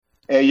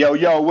Hey,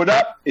 yo, what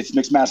up? It's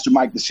Mixmaster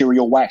Mike, the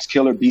serial wax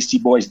killer, Beastie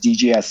Boys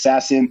DJ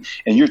Assassin,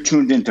 and you're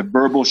tuned into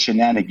Verbal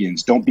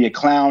Shenanigans. Don't be a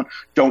clown.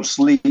 Don't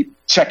sleep.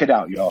 Check it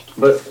out, y'all.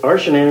 But our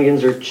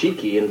shenanigans are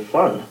cheeky and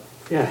fun.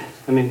 Yeah,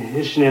 I mean,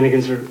 his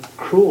shenanigans are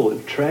cruel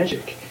and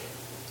tragic.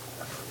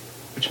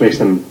 Which makes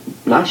them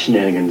not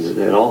shenanigans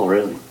at all,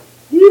 really.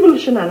 Evil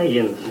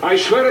shenanigans. I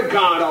swear to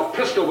God, I'll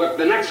pistol whip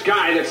the next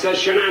guy that says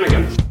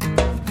shenanigans.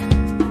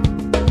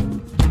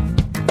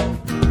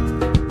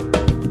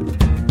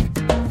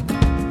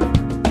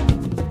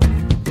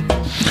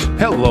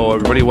 Hello,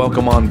 everybody.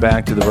 Welcome on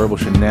back to the Verbal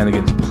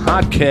Shenanigans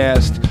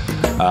podcast.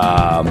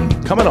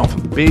 Coming off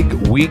a big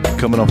week.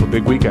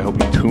 I hope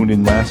you tuned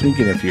in last week.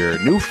 And if you're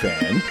a new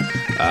fan,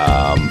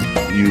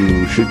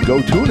 you should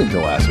go tune into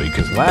last week.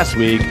 Because last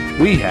week,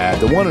 we had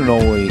the one and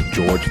only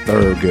George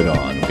Thorogood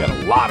on. We got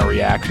a lot of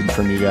reactions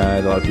from you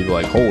guys. A lot of people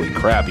like, holy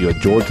crap, you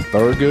had George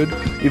Thorogood?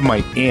 Even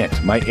my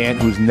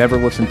aunt who's never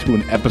listened to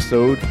an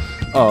episode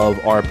of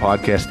our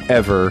podcast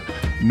ever,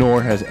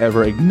 nor has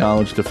ever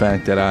acknowledged the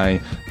fact that I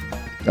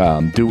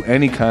do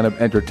any kind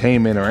of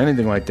entertainment or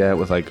anything like that,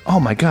 was like, oh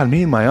my God,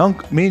 me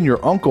and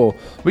your uncle,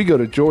 we go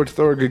to George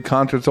Thorogood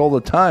concerts all the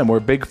time. We're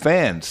big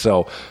fans.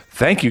 So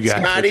thank you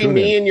guys. Scotty,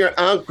 me and your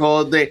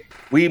uncle,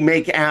 we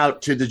make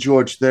out to the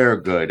George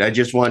Thorogood. I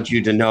just want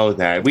you to know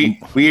that. We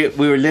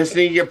were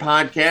listening to your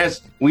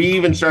podcast. We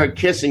even started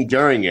kissing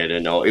during it,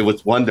 and it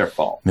was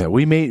wonderful. Yeah,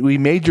 we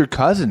made your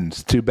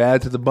cousins Too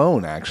Bad to the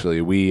Bone, actually.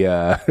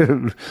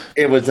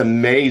 It was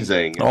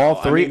amazing.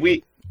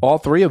 All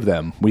three of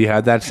them, we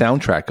had that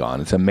soundtrack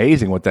on. It's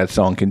amazing what that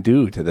song can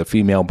do to the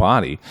female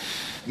body.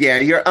 Yeah,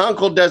 your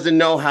uncle doesn't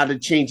know how to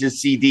change his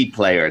CD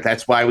player.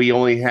 That's why we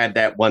only had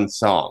that one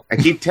song. I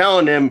keep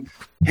telling him,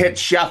 hit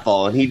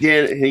shuffle, and he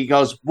did. And he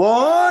goes,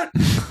 what?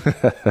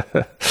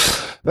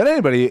 But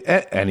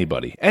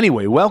anybody.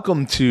 Anyway,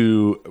 welcome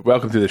to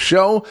the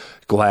show.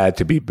 Glad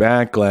to be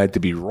back. Glad to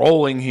be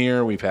rolling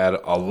here. We've had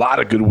a lot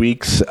of good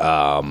weeks.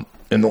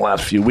 In the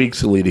last few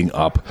weeks leading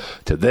up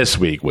to this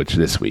week, which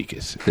this week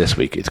is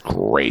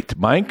great.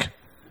 Mike,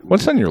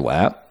 what's on your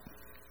lap?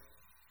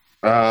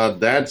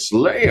 That's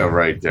Leia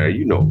right there.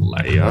 You know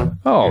Leia.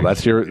 Oh,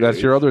 that's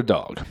your other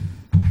dog.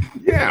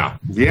 Yeah.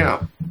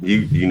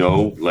 You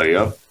know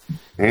Leia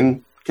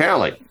and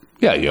Callie.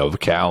 Yeah, you have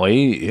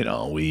Callie.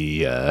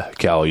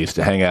 Callie used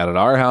to hang out at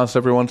our house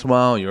every once in a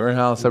while, your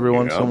house every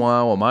once in a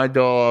while, with my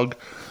dog.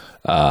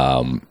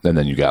 And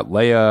then you got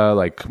Leia,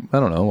 like, I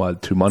don't know, a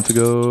couple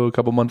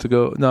months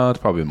ago. No, it's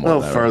probably more. A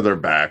little further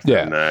back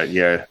than that.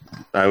 Yeah,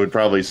 I would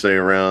probably say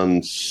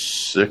around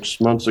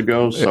 6 months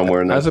ago,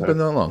 somewhere in that. Hasn't been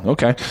that long.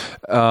 Okay.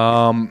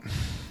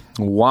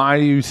 Why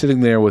are you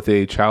sitting there with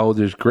a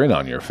childish grin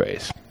on your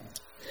face?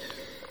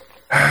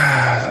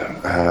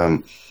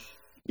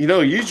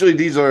 Usually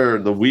these are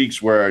the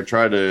weeks where I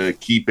try to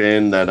keep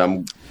in that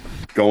I'm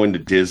going to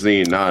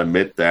Disney and not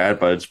admit that,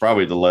 but it's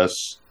probably the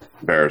less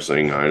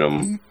embarrassing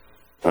item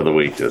of the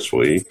week this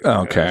week.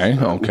 Okay.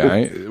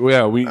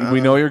 Yeah, we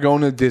know you're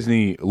going to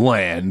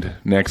Disneyland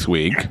next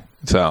week.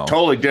 So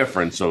totally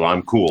different. So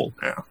I'm cool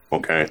now.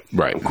 Okay,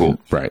 right. I'm cool.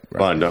 Right.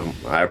 But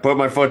I put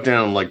my foot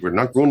down. Like, we're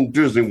not going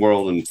to Disney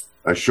World, and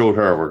I showed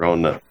her we're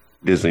going to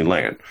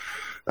Disneyland.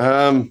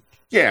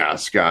 Yeah,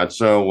 Scott.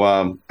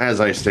 So as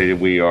I stated,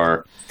 we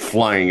are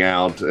flying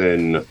out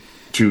in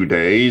 2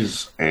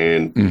 days,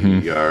 and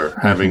we are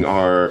having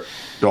our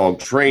dog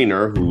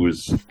trainer, who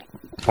is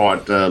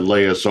taught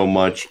Leia so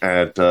much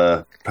at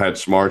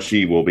PetSmart.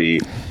 She will be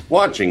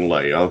watching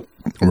Leia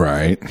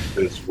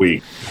this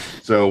week.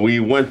 So we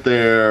went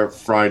there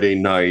Friday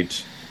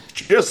night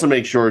just to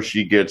make sure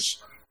she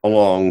gets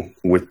along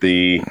with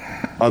the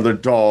other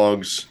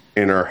dogs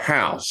in her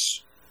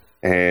house.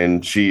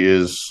 And she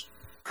is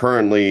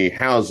currently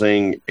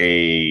housing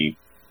a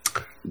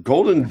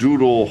Golden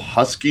Doodle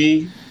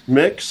Husky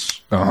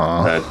mix. She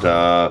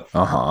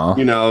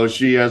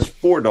has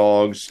 4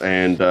 dogs,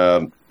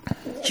 and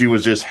she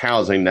was just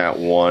housing that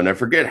one. I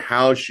forget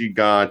how she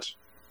got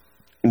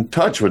in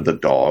touch with the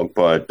dog,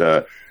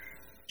 but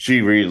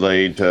she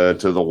relayed to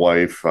the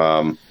wife,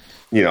 the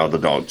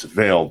dog's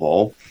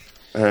available.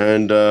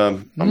 And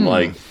I'm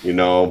like,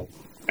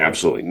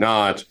 absolutely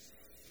not.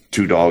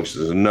 2 dogs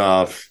is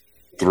enough.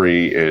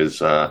 3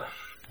 is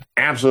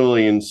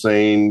absolutely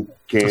insane.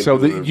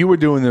 You were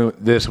doing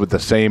this with the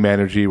same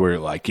energy where you're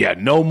like, yeah,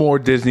 no more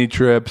Disney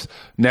trips.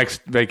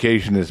 Next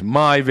vacation is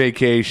my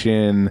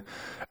vacation.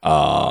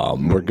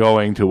 We're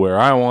going to where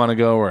I want to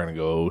go. We're going to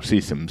go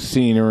see some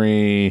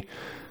scenery.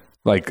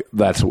 Like,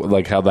 that's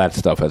like how that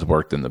stuff has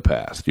worked in the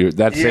past.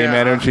 Same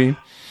energy.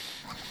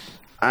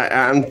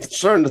 I'm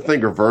starting to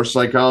think reverse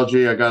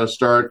psychology. I got to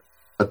start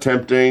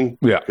attempting.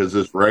 Yeah. Because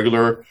this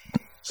regular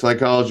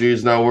psychology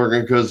is not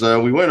working. Because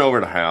we went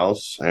over to the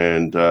house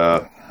and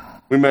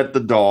we met the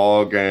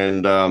dog,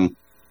 and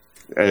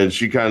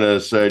she kind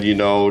of said,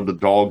 the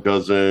dog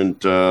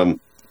doesn't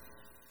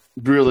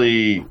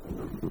really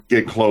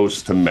get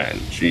close to men.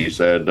 She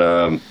said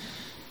that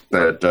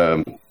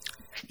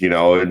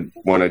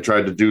when I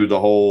tried to do the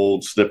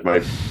whole snip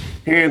my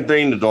hand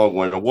thing, the dog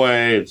went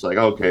away. It's like,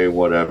 okay,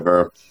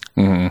 whatever.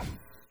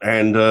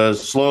 And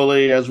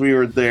slowly, as we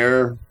were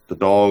there, the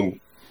dog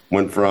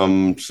went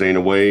from staying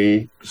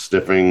away,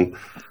 sniffing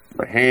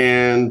my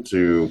hand,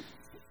 to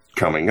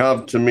coming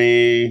up to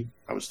me.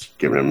 I was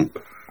giving him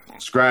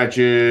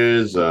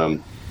scratches.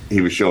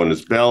 He was showing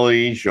his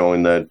belly,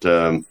 showing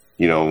that,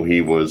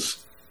 he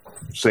was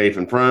safe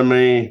in front of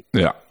me.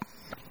 Yeah.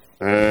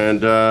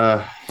 And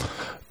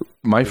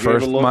my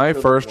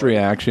first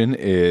reaction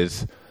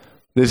is,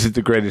 this is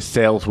the greatest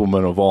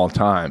saleswoman of all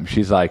time.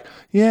 She's like,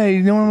 yeah, he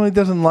normally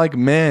doesn't like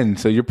men,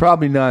 so you're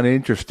probably not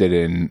interested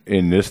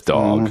in this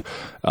dog.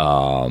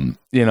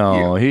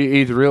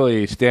 He's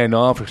really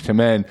standoffish to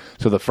men.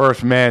 So the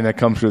first man that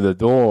comes through the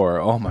door,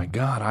 oh my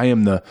God,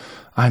 I'm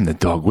the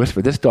dog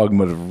whisperer. This dog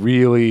must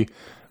really,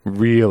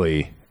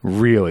 really,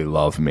 really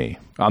love me.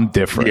 I'm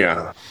different.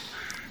 Yeah.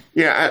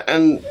 Yeah,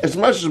 and as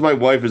much as my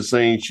wife is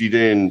saying she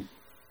didn't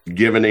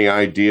give any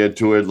idea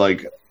to it,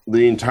 like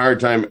the entire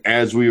time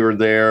as we were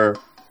there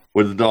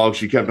with the dog,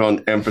 she kept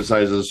on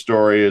emphasizing the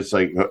story. It's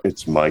like,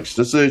 it's Mike's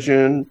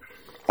decision.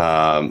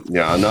 I'm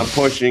not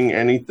pushing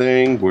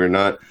anything. We're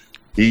not.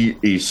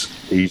 He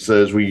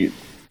says we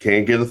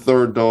can't get a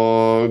third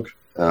dog.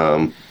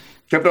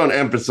 Kept on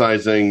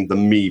emphasizing the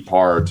me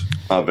part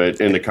of it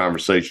in the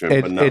conversation.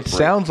 It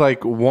sounds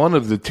like one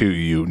of the two of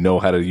you know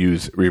how to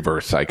use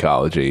reverse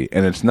psychology,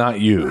 and it's not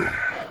you.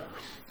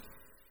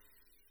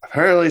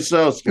 Apparently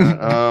so,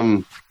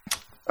 Scott.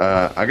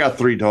 I got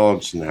 3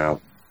 dogs now.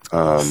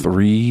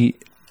 3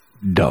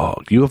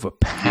 dogs. You have a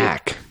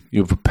pack.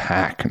 You have a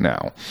pack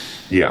now.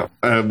 Yeah.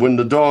 When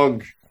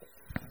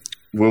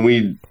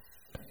we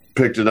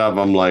picked it up,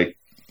 I'm like,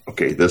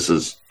 okay, this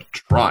is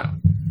trial.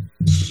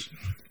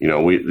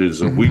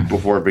 It's a week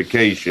before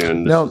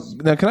vacation. Now,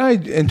 can I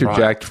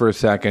interject for a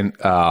second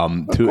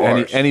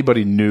to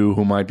anybody new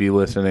who might be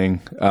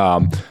listening?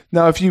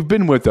 Now, if you've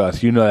been with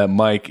us, you know that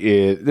Mike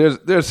is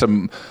there's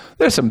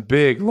some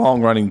big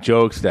long running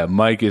jokes that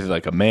Mike is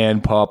like a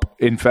man pup.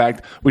 In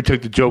fact, we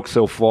took the joke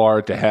so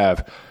far to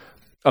have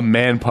a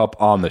man pup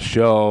on the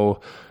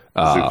show.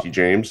 Suki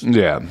James.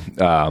 Yeah.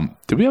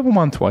 Did we have him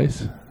on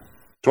twice?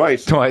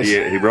 Twice.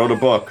 He wrote a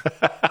book.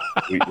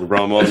 we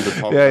brought him on to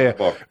talk about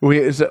the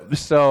book.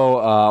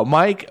 So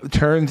Mike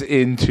turns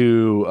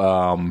into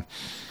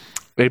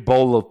a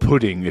bowl of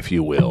pudding, if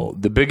you will,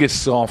 the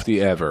biggest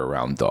softie ever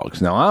around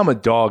dogs. Now, I'm a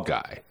dog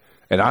guy,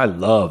 and I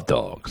love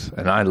dogs,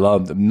 and I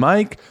love them.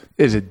 Mike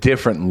is a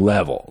different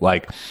level.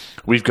 Like,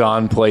 we've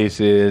gone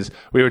places.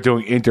 We were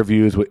doing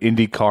interviews with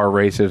IndyCar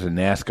racers and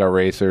NASCAR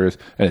racers,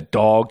 and a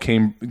dog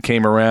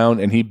came around,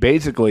 and he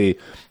basically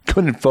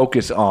couldn't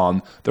focus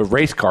on the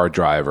race car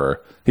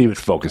driver. He was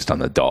focused on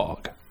the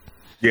dog.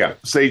 Yeah.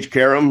 Sage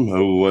Karam,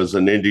 who was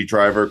an Indy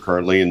driver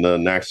currently in the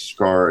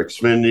NASCAR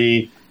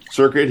Xfinity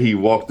circuit, he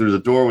walked through the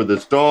door with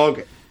his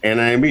dog, and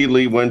I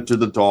immediately went to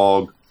the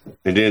dog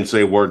and didn't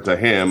say a word to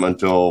him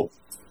until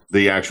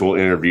the actual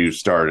interview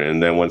started.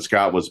 And then when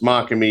Scott was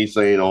mocking me,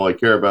 saying all I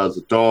care about is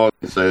the dog,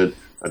 I said,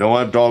 I don't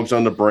have dogs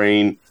on the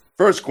brain.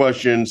 First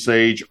question,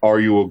 Sage, are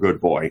you a good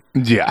boy?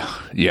 Yeah.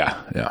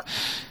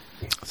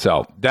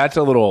 So that's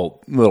a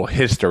little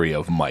history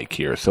of Mike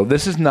here. So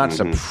this is not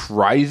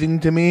surprising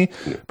to me,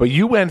 but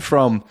you went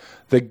from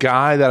the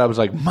guy that I was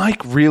like,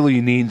 Mike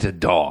really needs a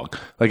dog.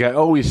 Like I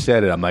always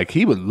said it. I'm like,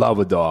 he would love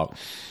a dog.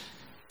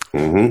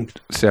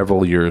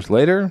 Several years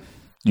later,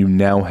 you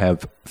now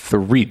have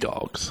 3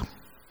 dogs.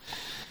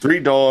 3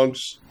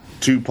 dogs,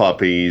 2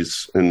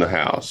 puppies in the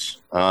house.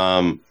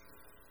 Kind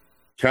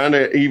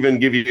of even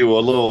give you a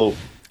little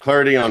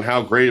clarity on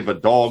how great of a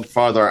dog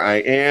father I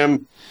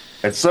am.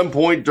 At some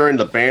point during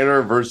the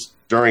banner versus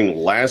during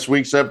last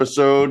week's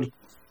episode,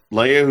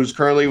 Leia, who's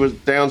currently was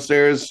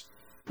downstairs,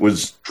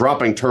 was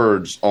dropping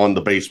turds on the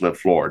basement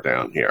floor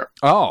down here.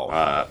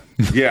 Oh.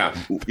 Yeah.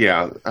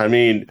 I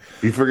mean,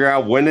 if you figure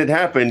out when it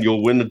happened,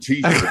 you'll win the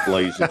T-shirt,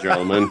 ladies and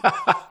gentlemen.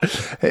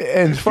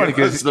 And it's funny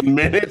because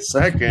the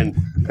second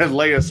that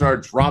Leia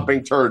started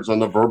dropping turds on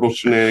the Verbal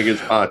Shenanigans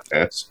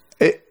podcast.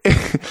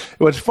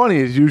 What's funny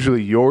is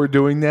usually you're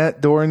doing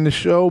that during the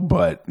show,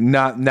 but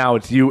not now.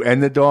 It's you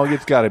and the dog.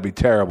 It's got to be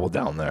terrible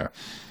down there.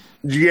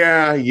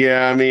 Yeah.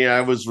 I mean,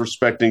 I was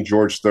respecting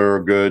George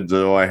Thorogood,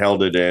 though I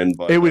held it in.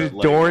 But it was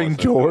during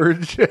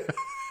George.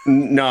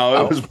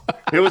 No,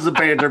 it was a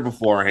banter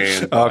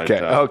beforehand.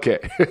 Okay.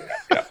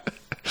 Yeah.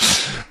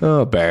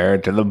 Oh, bare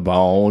to the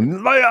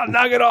bone.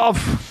 Knock it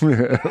off.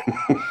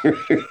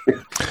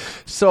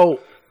 So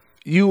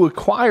you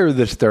acquire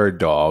this 3rd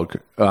dog.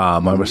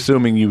 I'm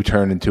assuming you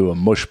turn into a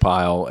mush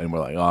pile, and we're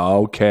like,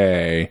 oh,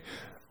 okay,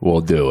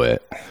 we'll do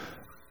it.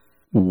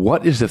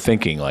 What is the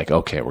thinking? Like,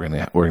 okay, we're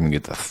gonna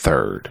get the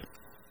 3rd.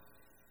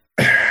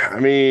 I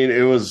mean,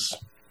 it was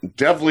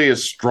definitely a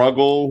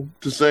struggle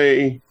to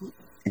say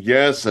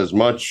yes. As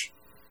much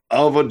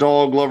of a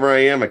dog lover I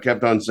am, I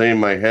kept on saying in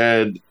my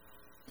head,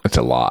 it's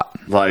a lot.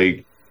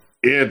 Like,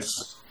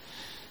 it's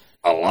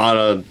a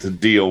lot to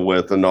deal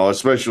with, and all,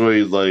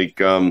 especially like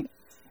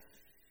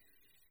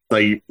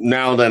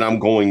now that I'm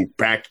going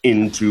back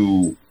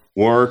into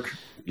work,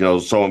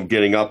 so I'm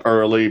getting up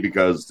early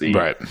because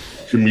the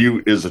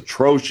commute is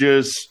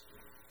atrocious.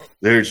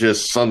 there's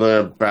just something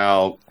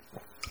about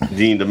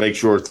needing to make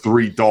sure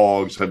 3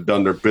 dogs have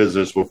done their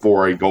business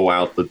before I go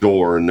out the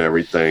door and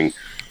everything.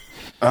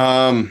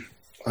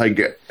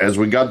 As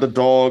we got the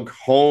dog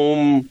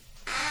home,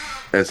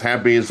 as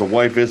happy as the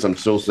wife is, I'm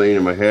still saying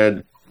in my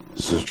head,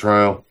 this is a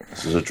trial.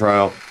 This is a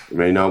trial. It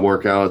may not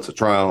work out. It's a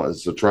trial.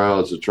 It's a trial.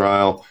 It's a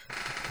trial.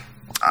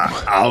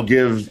 I'll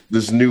give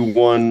this new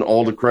one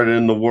all the credit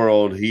in the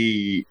world.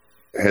 He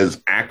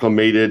has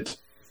acclimated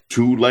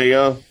to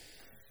Leia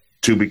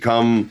to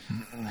become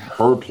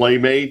her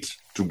playmate,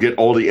 to get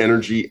all the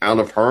energy out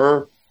of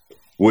her,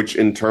 which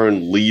in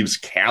turn leaves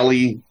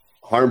Callie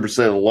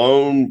 100%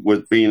 alone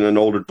with being an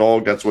older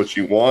dog. That's what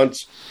she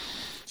wants.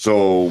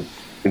 So,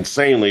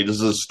 insanely,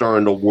 this is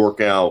starting to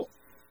work out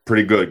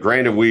pretty good.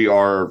 Granted, we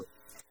are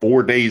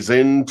 4 days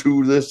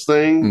into this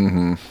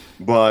thing,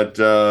 but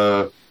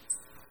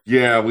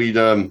yeah, we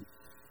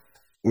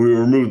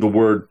removed the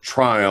word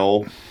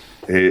trial.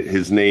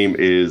 His name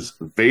is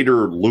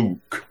Vader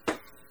Luke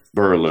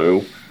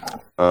Burlew.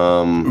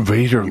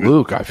 Vader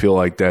Luke. I feel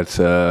like that's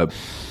like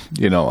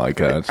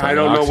it's I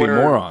don't know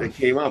where they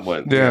came up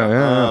with.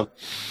 Yeah.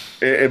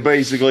 And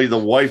basically, the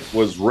wife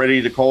was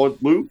ready to call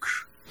it Luke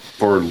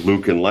for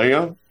Luke and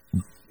Leia.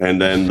 And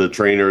then the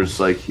trainer's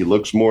like, he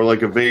looks more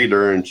like a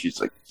Vader. And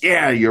she's like,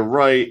 yeah, you're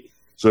right.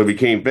 So it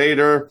became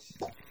Vader.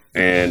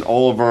 And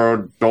all of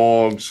our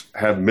dogs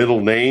have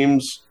middle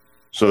names.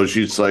 So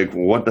she's like,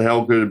 what the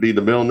hell could it be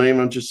the middle name?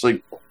 I'm just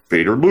like,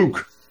 Vader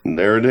Luke. And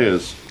there it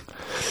is.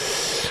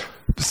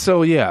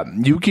 So, yeah,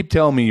 you keep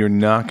telling me you're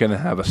not going to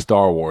have a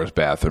Star Wars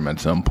bathroom at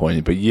some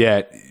point, but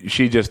yet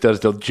she just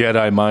does the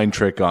Jedi mind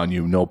trick on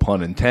you, no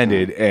pun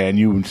intended, and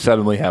you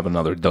suddenly have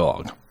another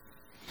dog.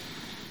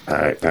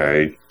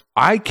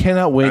 I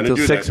cannot wait till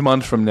 6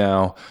 months from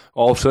now.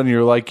 All of a sudden,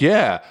 you're like,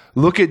 yeah,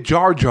 look at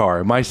Jar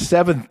Jar, my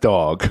 7th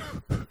dog.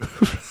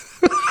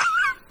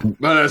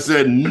 But I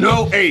said,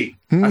 no 8.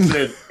 I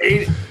said,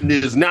 8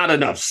 is not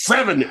enough.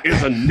 7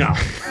 is enough.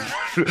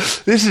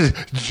 This is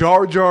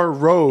Jar Jar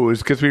Rose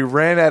because we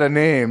ran out of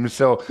names.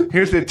 So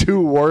here's the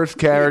 2 worst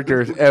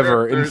characters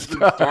ever in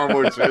Star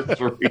Wars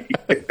history.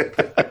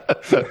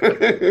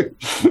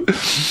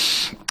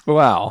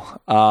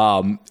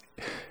 Wow.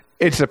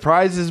 It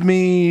surprises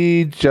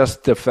me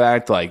just the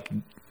fact,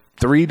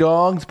 3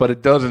 dogs, but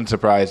it doesn't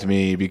surprise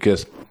me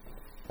because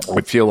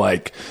I feel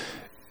like,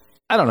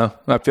 I don't know,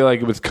 I feel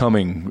like it was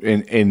coming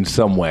in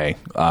some way.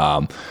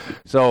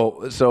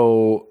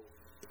 So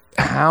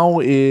how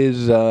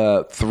is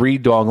 3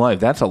 dog life?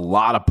 That's a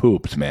lot of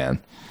poops,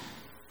 man.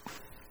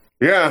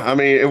 Yeah, I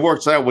mean, it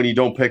works out when you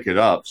don't pick it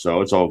up, so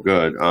it's all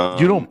good.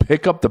 You don't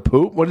pick up the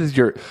poop? What is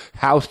your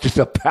house, just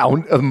a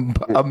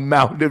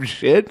mound of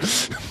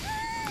shit?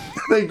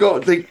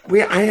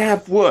 I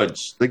have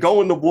woods. They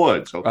go in the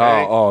woods.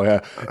 Okay. Oh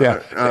yeah.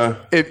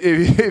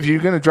 If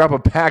you're gonna drop a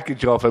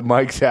package off at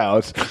Mike's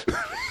house,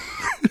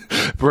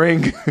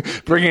 bring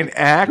an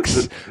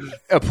axe,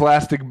 a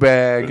plastic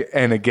bag,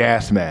 and a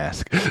gas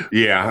mask.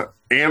 Yeah.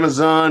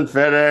 Amazon,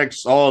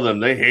 FedEx, all of them,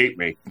 they hate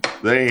me.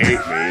 They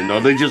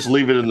they just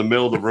leave it in the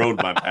middle of the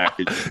road, my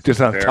package.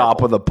 Just on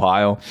top of the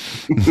pile.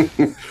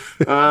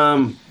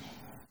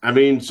 I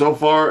mean, so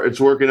far, it's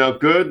working out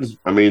good.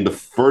 I mean, the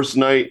first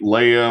night,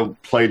 Leia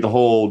played the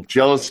whole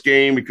jealous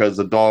game because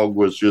the dog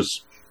was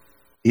just...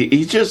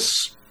 He's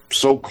just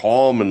so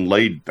calm and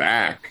laid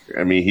back.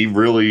 I mean, he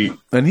really...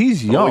 And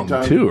he's young,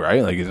 too,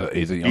 right?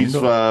 He's a young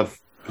dog.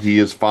 He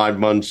is 5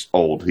 months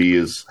old. He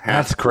is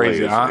half... That's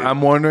crazy.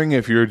 I'm wondering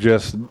if you're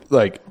just,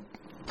 And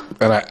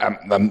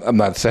I'm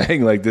not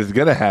saying, this is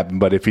going to happen,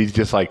 but if he's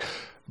just,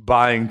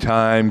 buying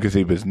time because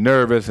he was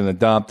nervous and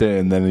adopted,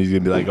 and then he's gonna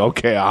be like,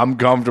 okay, I'm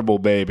comfortable,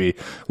 baby,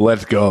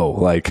 let's go.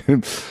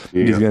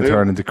 He's gonna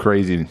turn into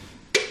crazy.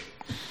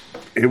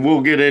 It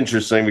will get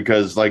interesting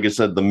because, like I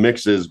said, the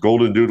mix is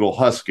Golden Doodle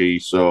Husky,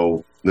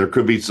 so there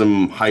could be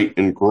some height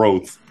and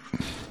growth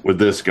with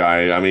this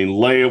guy. I mean,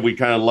 Leia, we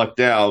kind of lucked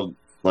out.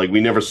 We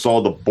never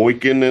saw the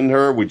Boykin in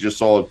her. We just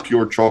saw a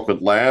pure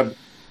chocolate lab,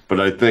 but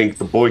I think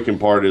the Boykin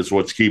part is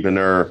what's keeping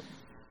her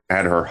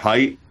at her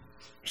height.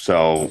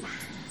 So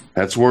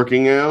that's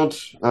working out.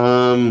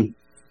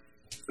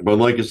 But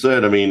like I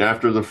said, I mean,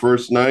 after the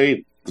first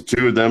night, the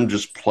 2 of them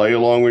just play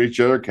along with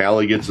each other.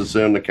 Callie gets to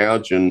sit on the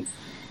couch and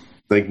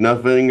think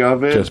nothing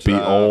of it. Just be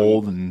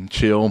old and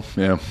chill.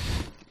 Yeah.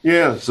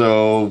 Yeah.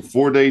 So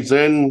 4 days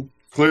in,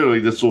 clearly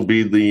this will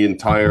be the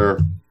entire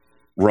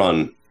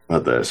run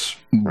of this.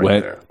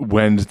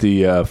 When's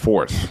the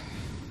 4th?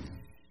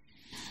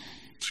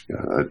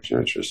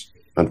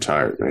 I'm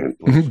tired, man.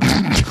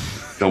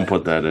 Don't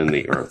put that in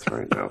the earth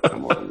right now.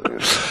 Come on,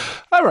 man.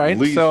 All right,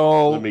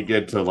 so let me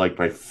get to my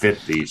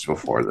 50s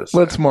before this.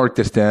 Let's mark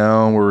this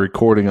down. We're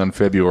recording on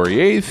February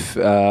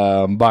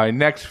 8th. By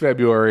next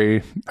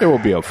February, there will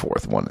be a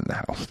 4th one in the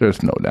house.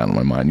 There's no doubt in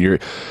my mind.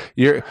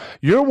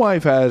 Your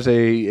wife has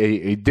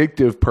a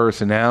addictive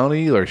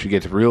personality, or she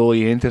gets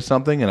really into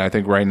something, and I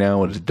think right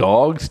now it's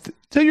dogs.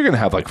 So you're gonna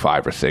have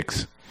 5 or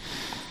 6.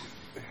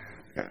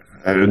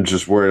 I'm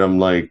just worried.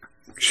 I'm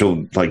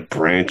she'll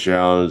branch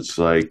out. It's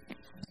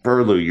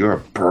Burlew, you're a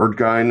bird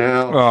guy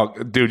now?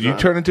 Oh, dude, you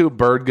turn into a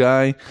bird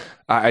guy.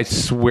 I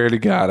swear to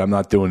God, I'm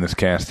not doing this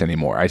cast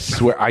anymore. I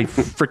swear, I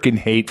freaking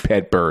hate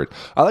pet bird.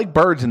 I like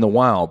birds in the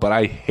wild, but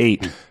I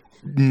hate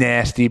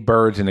nasty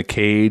birds in a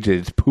cage.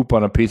 It's poop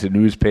on a piece of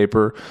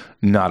newspaper.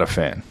 Not a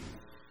fan.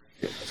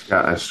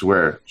 Scott, I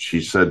swear,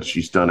 she said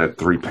she's done it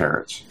 3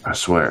 parrots. I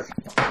swear.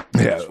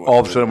 Yeah,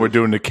 all of a sudden we're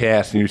doing the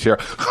cast, and you hear,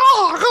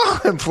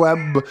 and flap.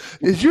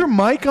 Is your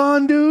mic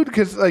on, dude?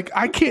 Because like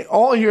I can't.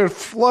 All I hear is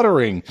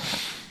fluttering.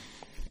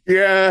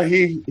 Yeah,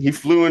 he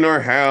flew in our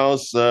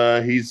house.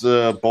 He's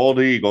a bald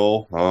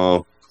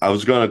eagle. I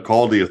was going to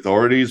call the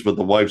authorities, but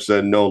the wife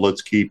said, no,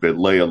 let's keep it.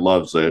 Leia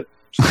loves it.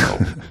 So.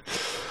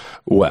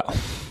 Well,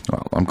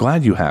 I'm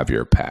glad you have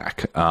your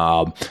pack.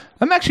 I'm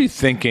actually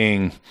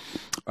thinking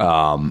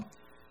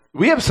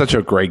we have such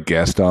a great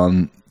guest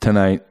on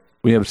tonight.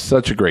 We have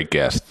such a great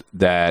guest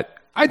that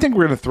I think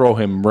we're going to throw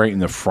him right in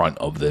the front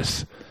of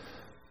this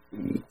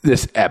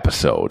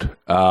episode.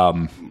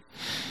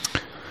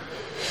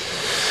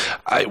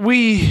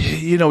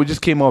 We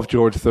just came off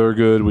George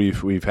Thorogood.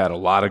 We've had a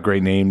lot of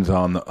great names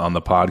on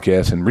the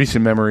podcast in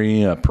recent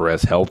memory.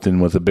 Perez Helton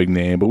was a big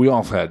name, but we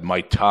also had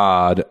Mike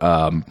Todd.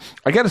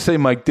 I got to say,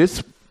 Mike,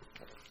 this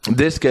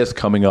guest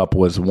coming up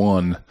was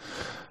one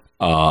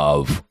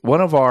of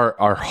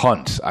our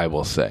hunts. I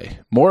will say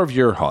more of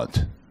your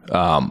hunt,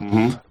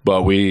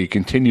 but we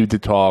continued to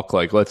talk.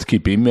 Like, let's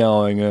keep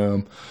emailing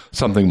him.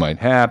 Something might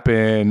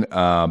happen.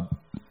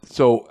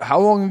 So, how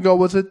long ago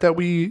was it that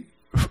we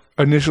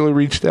initially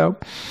reached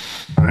out?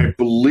 I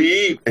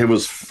believe it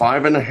was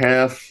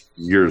 5.5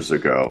 years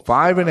ago.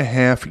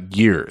 5.5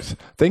 years.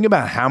 Think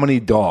about how many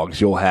dogs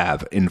you'll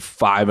have in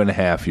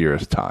 5.5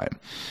 years' time.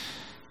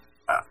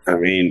 I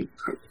mean,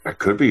 I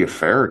could be a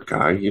ferret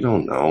guy. You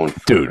don't know.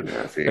 Dude,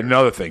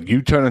 another thing.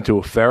 You turn into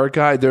a ferret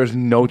guy, there's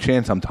no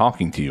chance I'm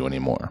talking to you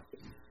anymore.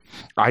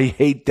 I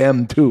hate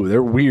them, too.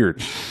 They're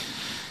weird.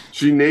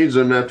 She names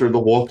him after The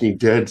Walking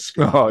Dead.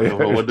 Oh, yeah. I don't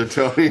know what to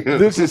tell you.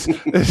 This is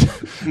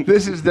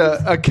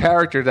a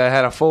character that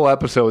had a full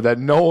episode that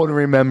no one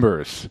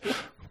remembers.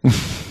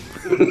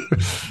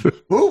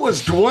 Who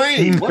was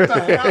Dwayne? What the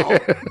hell?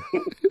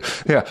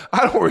 Yeah,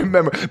 I don't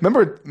remember.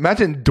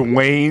 Imagine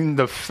Dwayne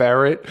the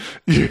ferret.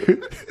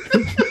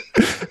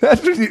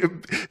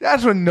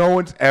 That's when no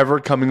one's ever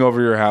coming over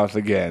your house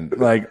again.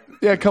 Like,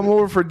 yeah, come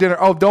over for dinner.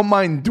 Oh, don't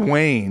mind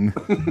Dwayne.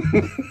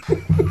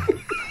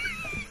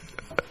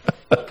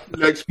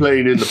 Next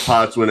playing in the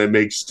pots when I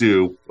make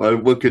stew.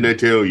 What can I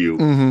tell you?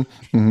 Mm-hmm.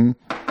 Mm-hmm.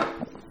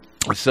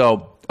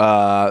 So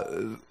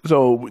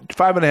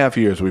 5.5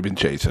 years we've been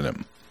chasing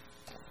him.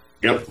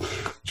 Yep.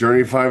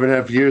 Journey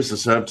 5.5 years to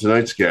set up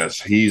tonight's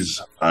guest.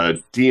 He's a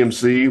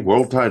DMC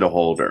world title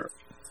holder.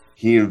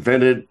 He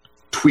invented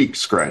tweak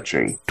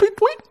scratching. Tweet,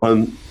 tweet.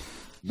 One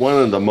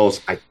of the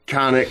most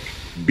iconic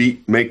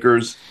beat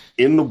makers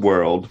in the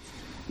world.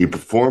 He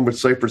performed with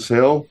Cypress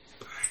Hill.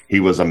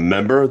 He was a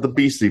member of the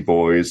Beastie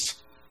Boys.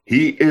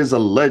 He is a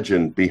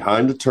legend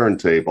behind the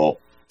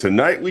turntable.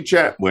 Tonight we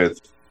chat with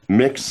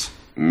Mix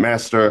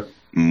Master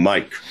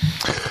Mike.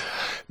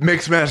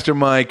 Mix Master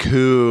Mike,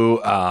 who,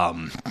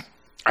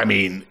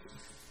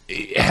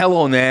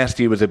 Hello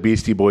Nasty was a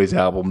Beastie Boys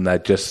album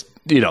that just,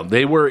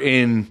 they were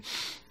in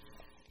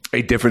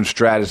a different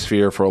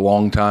stratosphere for a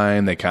long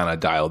time. They kind of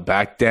dialed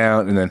back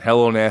down, and then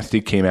Hello Nasty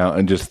came out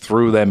and just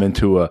threw them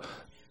into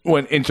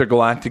when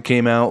Intergalactic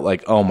came out,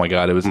 like, oh my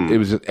God, it was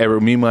just,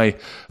 me and my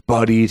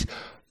buddies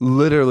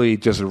literally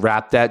just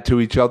rapped that to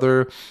each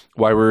other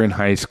while we were in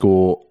high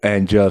school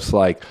and just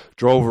like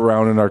drove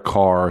around in our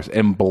cars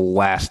and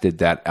blasted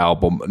that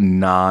album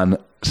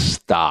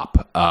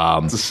non-stop.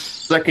 The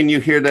second you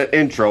hear that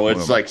intro,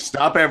 it's like,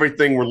 stop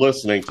everything, we're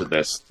listening to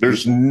this.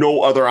 There's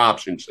no other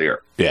options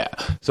here. Yeah.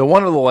 So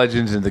one of the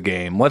legends in the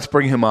game, let's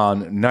bring him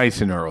on nice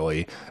and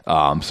early.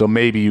 So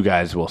maybe you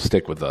guys will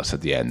stick with us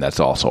at the end. That's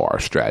also our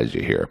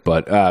strategy here.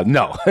 But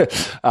no,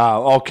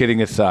 all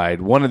kidding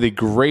aside, one of the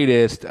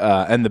greatest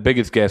and the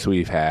biggest guests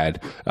we've had.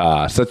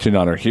 Such an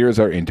honor. Here's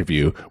our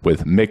interview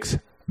with Mix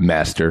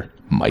Master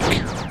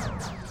Mike.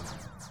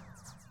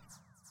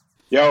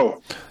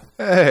 Yo.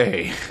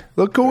 Hey,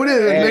 look who it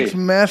is. Hey. Mix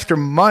Master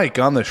Mike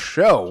on the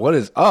show. What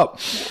is up?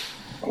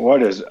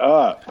 What is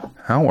up?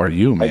 How are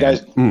you, man? Hey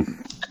guys,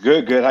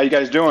 good. How you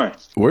guys doing?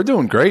 We're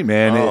doing great,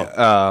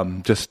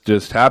 man.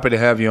 Just happy to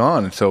have you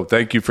on. So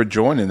thank you for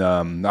joining.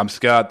 I'm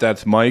Scott.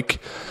 That's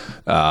Mike.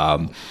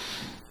 And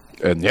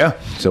yeah,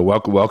 so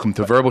welcome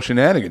to Verbal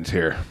Shenanigans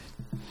here.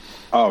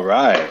 All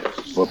right.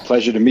 Well,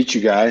 pleasure to meet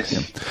you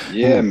guys.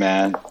 Yeah,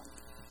 man.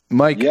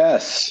 Mike.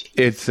 Yes.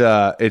 It's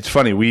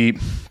funny.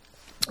 We've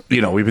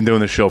been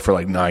doing this show for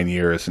like 9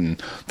 years,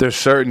 and there's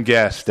certain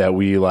guests that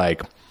we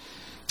like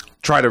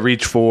try to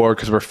reach for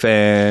because we're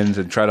fans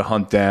and try to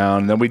hunt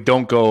down, and then we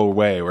don't go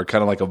away. We're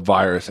kind of like a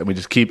virus, and we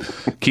just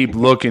keep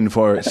looking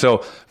for it.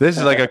 So this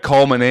is like a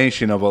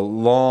culmination of a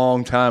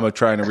long time of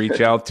trying to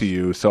reach out to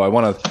you. So I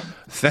want to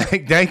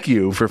thank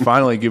you for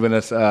finally giving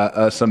us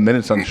some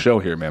minutes on the show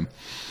here, man.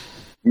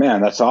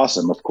 Man, that's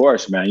awesome. Of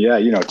course, man. Yeah,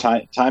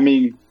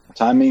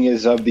 timing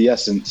is of the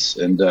essence,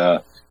 and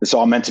It's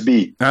all meant to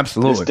be.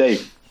 Absolutely. This day,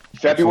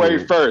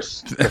 February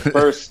 1st. The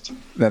first.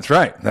 That's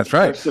right. The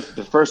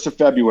 1st of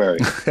February.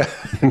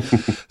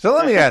 So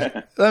let me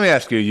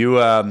ask you.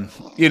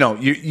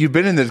 You've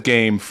been in this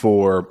game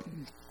for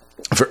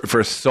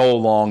so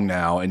long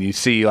now, and you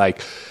see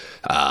like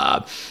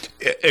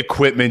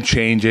equipment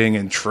changing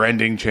and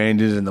trending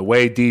changes and the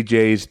way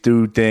DJs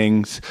do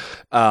things.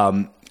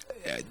 How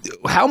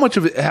much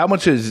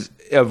is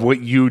of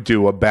what you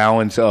do a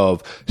balance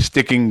of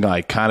sticking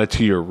like kind of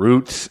to your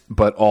roots,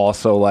 but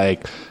also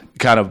like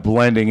kind of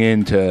blending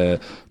into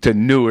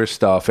newer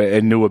stuff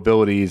and new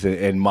abilities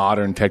and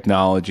modern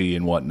technology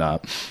and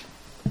whatnot?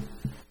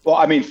 Well,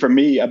 I mean, for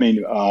me,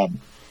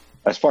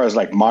 as far as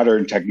like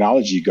modern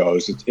technology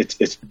goes,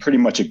 it's pretty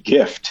much a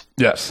gift.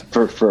 Yes.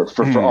 For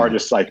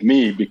artists like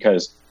me,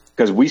 because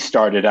we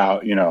started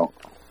out, it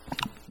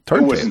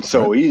wasn't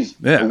so easy.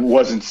 Yeah. It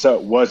wasn't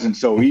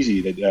so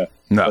easy. The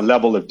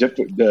level of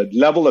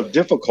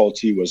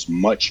difficulty was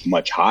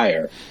much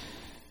higher.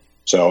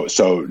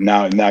 So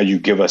now you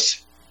give an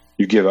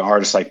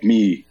artist like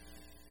me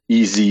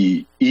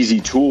easy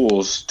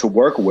tools to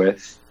work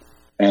with,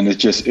 and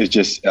it's just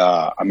it's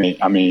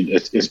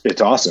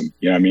awesome.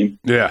 You know what I mean?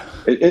 Yeah.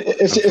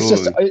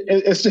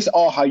 It's just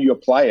all how you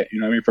apply it. You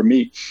know what I mean? For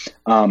me,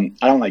 I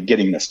don't like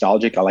getting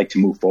nostalgic. I like to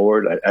move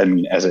forward. I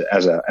mean, as a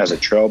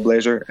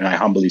trailblazer, and I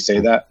humbly say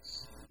that,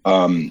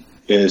 I'm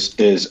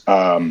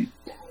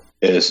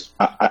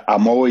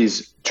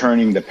always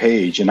turning the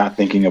page and not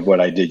thinking of what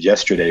I did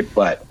yesterday.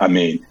 But I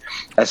mean,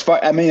 as far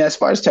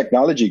as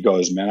technology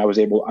goes, man,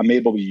 I'm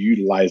able to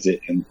utilize it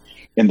in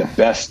the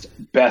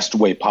best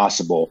way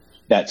possible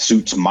that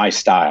suits my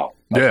style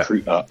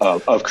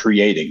of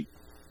creating.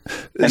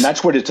 And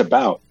that's what it's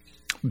about.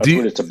 Do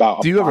you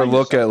ever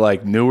look at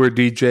like newer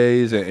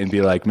DJs and be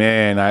like,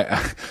 man,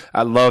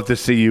 I'd love to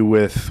see you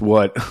with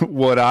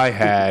what I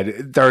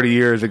had 30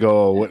 years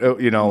ago?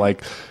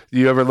 Like, do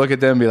you ever look at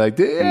them and be like,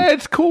 yeah,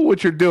 it's cool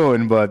what you're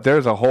doing, but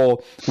there's a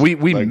whole we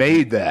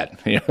made that.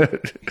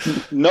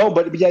 No,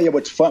 but yeah.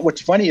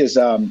 What's funny is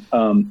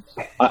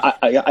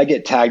I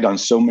get tagged on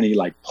so many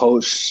like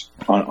posts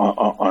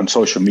on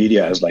social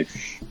media as like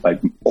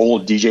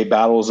old DJ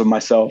battles of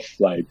myself,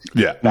 like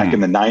back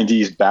in the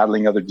 90s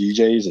battling other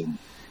DJs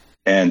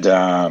and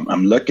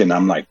I'm looking,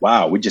 I'm like,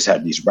 wow, we just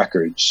had these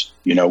records.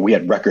 We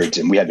had records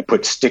and we had to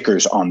put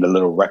stickers on the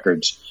little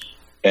records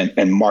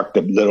and mark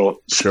the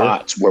little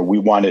spots where we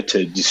wanted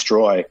to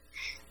destroy.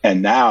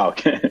 And now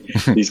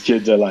these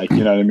kids are like,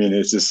 you know what I mean?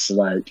 It's just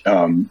like,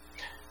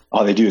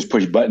 all they do is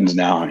push buttons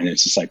now, and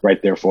it's just like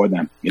right there for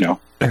them,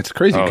 It's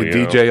crazy. You could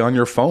DJ on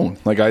your phone.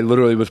 Like I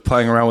literally was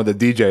playing around with a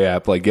DJ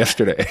app like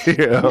yesterday.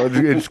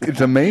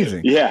 It's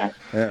amazing. Yeah.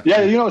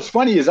 What's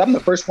funny is I'm the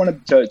first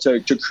one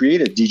to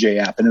create a DJ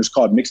app, and it was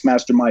called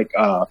Mixmaster Mike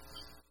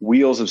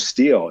Wheels of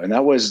Steel, and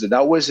that was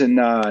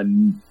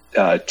in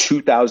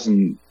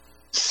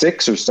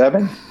 2006 or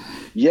 7.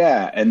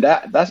 Yeah, and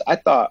that's I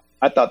thought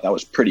that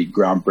was pretty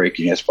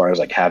groundbreaking as far as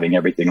like having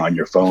everything on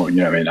your phone. You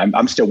know what I mean?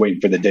 I'm still waiting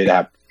for the day to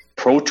have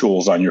Pro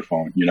Tools on your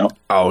phone,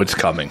 Oh, it's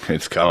coming.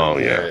 Oh,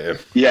 yeah.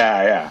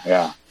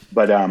 Yeah.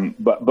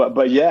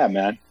 But yeah,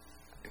 man.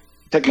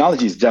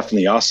 Technology is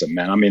definitely awesome,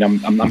 man. I mean,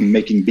 I'm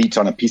making beats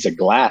on a piece of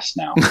glass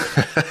now.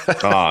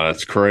 Oh,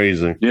 that's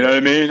crazy. You know what I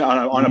mean?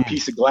 On a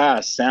piece of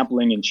glass,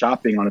 sampling and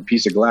chopping on a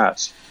piece of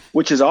glass,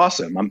 which is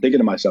awesome. I'm thinking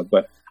to myself,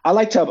 but I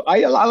like to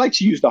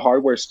use the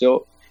hardware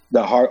still,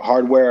 the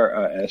hardware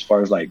as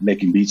far as like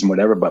making beats and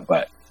whatever.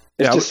 But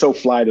it's just so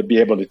fly to be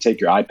able to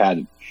take your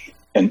iPad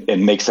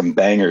and make some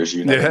bangers,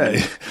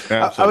 Yeah.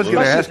 I was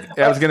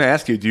gonna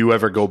ask you, do you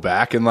ever go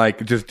back and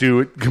like just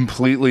do it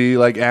completely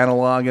like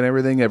analog and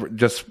everything,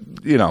 just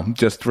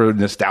for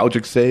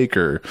nostalgic sake,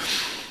 or?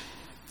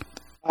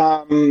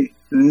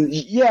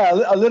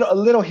 Yeah, a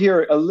little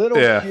here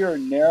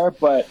and there,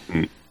 but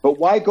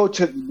why go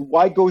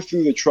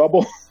through the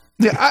trouble?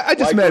 Yeah, I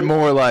just meant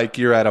more like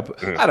you're at a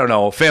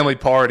family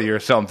party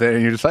or something,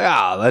 and you're just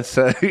like, let's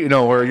or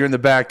you're in the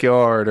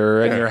backyard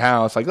or in your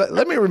house. Like,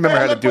 let me remember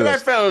how to do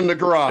this. I found in the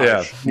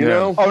garage.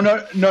 Oh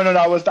no!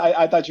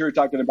 I thought you were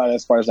talking about it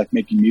as far as like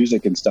making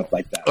music and stuff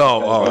like that.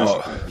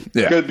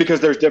 Because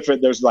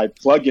there's like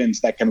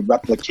plugins that can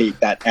replicate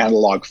that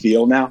analog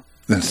feel now.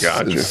 That's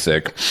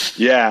sick.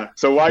 Yeah,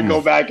 so why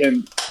go back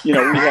and we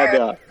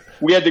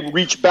had to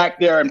reach back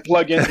there and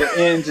plug in the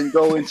ins and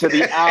go into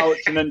the outs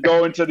and then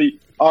go into the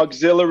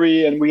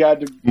auxiliary, and we had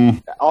to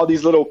all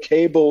these little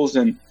cables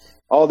and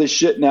all this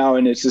shit now,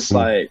 and it's just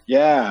like,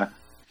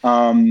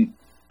 I'm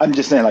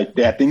just saying, like,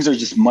 things are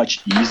just much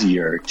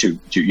easier to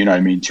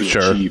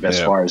achieve as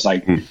far as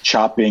like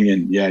chopping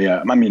and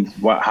I mean,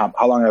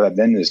 how long have I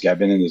been in this guy? I've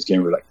been in this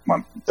game for like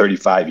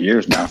 35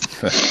 years now.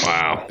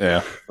 Wow.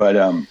 Yeah. But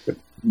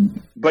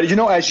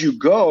as you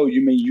go,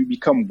 you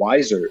become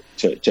wiser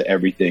to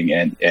everything,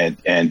 and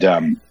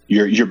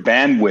your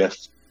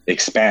bandwidth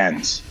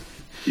expands.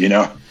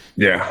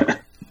 Yeah.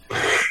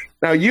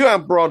 Now you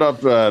have brought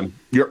up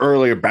your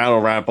earlier battle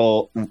rap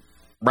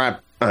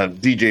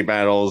DJ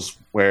battles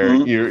where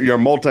you're a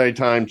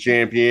multi-time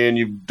champion.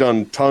 You've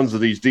done tons of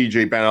these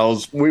DJ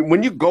battles.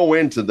 When you go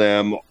into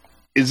them,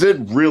 is it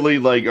really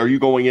like, are you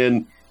going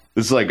in,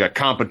 this is like a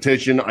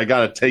competition, I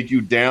got to take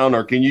you down,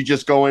 or can you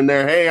just go in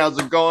there, hey, how's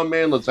it going,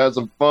 man? Let's have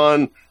some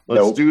fun.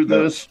 Let's do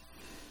this.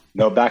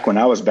 No, back when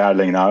I was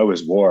battling, now it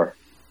was war.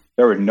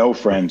 There were no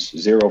friends,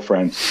 zero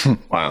friends.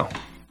 Wow.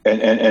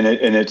 And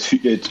it's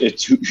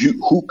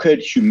who could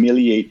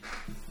humiliate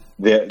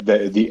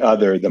the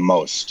other the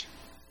most.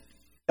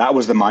 That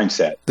was the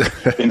mindset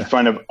in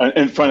front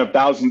of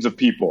thousands of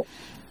people.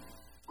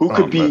 Who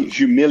could be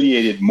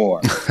humiliated more?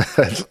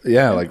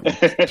 Yeah, like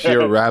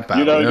sheer rap out.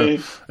 You know what I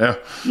mean?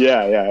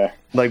 Yeah.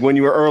 Like when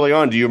you were early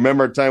on, do you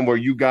remember a time where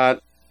you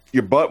got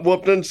your butt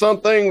whooped in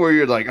something where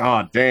you're like,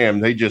 oh, damn,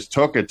 they just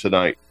took it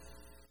tonight?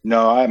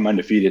 No, I'm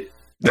undefeated.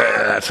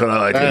 That's what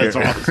I like to hear.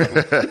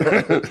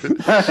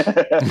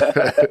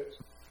 Awesome.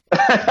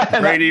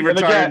 Brady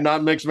retired,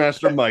 not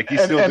Mixmaster Mike.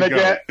 He's still the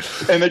goat.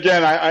 And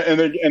again,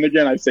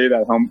 I say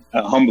that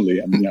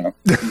humbly. I mean, I'm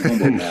a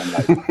humble man.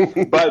 Like,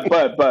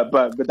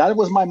 but that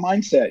was my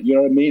mindset. You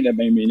know what I mean? I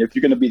mean, if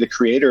you're going to be the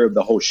creator of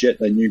the whole shit,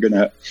 then you're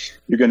gonna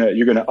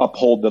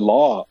uphold the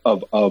law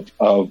of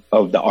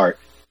the art.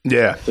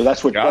 Yeah. So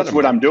that's what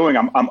I'm doing.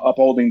 I'm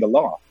upholding the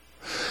law.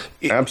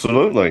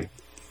 Absolutely.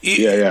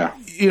 Yeah.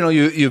 You know,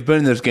 you've been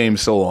in this game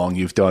so long.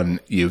 You've done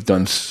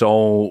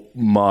so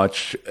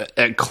much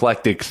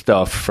eclectic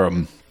stuff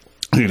from,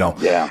 you know,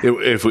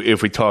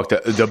 if we talk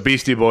to the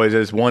Beastie Boys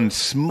as one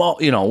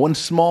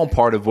small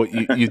part of what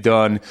you've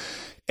done,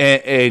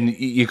 and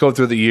you go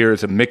through the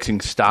years of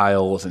mixing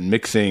styles and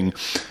mixing,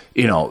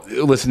 you know,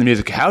 listen to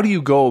music. How do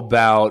you go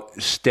about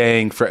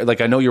staying like,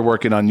 I know you're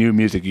working on new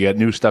music. You got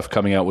new stuff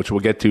coming out, which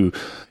we'll get to,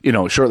 you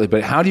know, shortly.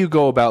 But how do you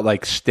go about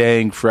like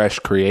staying fresh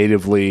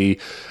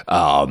creatively?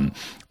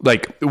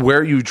 Like, where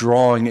are you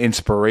drawing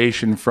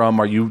inspiration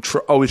from? Are you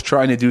always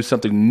trying to do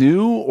something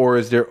new, or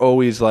is there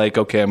always like,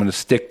 okay, I'm going to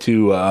stick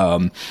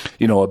to,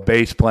 you know, a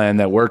bass plan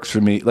that works for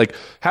me? Like,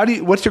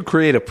 what's your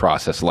creative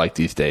process like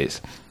these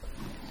days?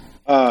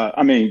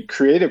 I mean,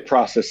 creative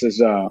process is,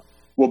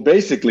 well,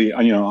 basically,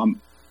 you know,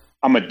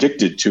 I'm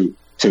addicted to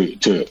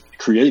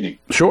creating.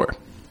 Sure.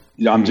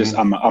 You know, I'm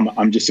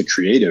just a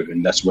creative,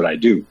 and that's what I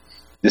do.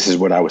 This is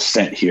what I was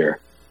sent here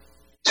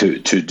to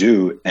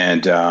do.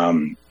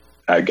 And,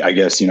 I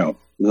guess, you know,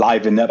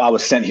 liven up. I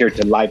was sent here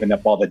to liven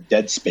up all the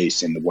dead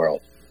space in the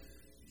world.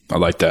 I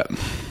like that.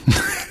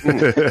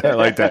 I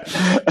like that.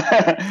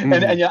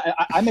 And yeah,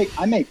 I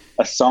make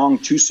a song,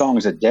 2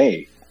 songs a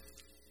day,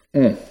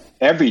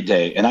 every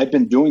day, and I've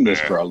been doing this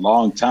for a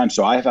long time.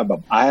 So I have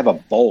a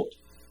vault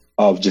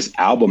of just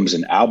albums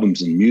and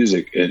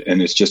music,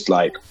 and it's just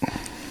like,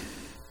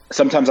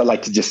 sometimes I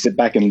like to just sit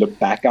back and look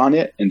back on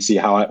it and see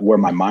where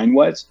my mind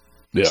was.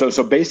 Yeah.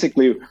 So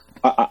basically,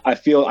 I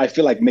feel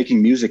like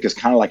making music is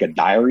kind of like a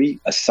diary,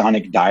 a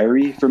sonic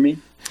diary for me.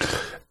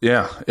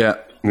 Yeah.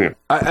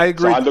 I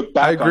agree. So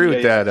I agree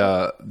with that.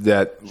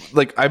 That,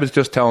 like, I was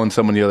just telling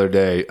someone the other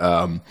day.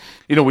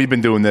 You know, we've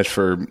been doing this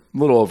for a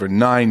little over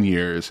 9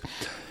 years.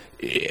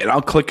 And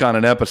I'll click on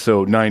an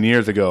episode 9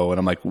 years ago, and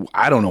I'm like,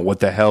 I don't know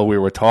what the hell we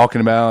were talking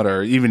about,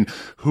 or even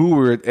who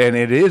we're. And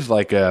it is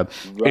like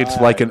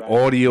it's like an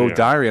audio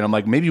diary. And I'm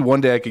like, maybe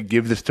one day I could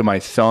give this to my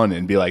son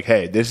and be like,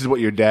 hey, this is what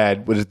your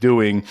dad was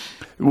doing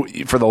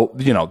for the,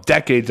 you know,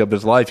 decades of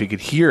his life. He could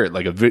hear it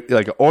like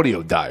an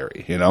audio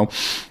diary. You know?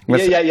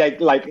 Yeah.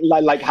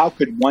 Like how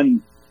could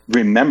one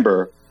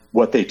remember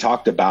what they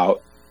talked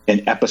about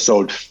in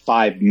episode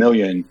 5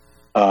 million?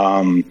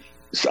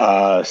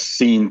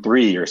 Scene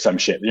 3 or some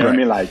shit. You know what I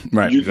mean? Like,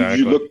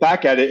 you look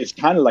back at it, it's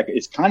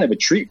kind of a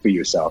treat for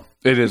yourself.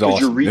 It is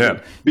awesome.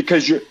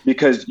 Because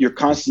you're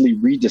constantly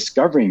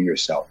rediscovering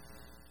yourself.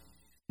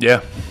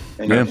 Yeah.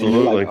 And you're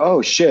like,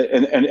 oh shit.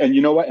 And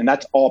you know what? And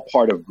that's all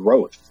part of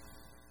growth.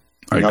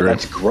 I agree.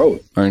 That's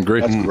growth. I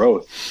agree. That's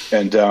growth.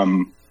 And I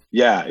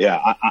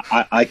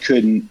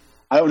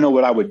don't know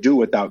what I would do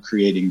without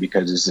creating,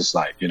 because it's just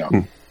like, you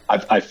know,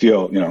 I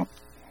feel, you know,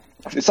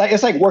 it's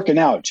like working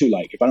out too.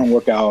 Like, if I don't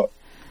work out,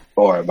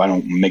 or if I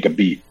don't make a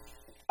beat,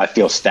 I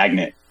feel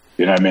stagnant.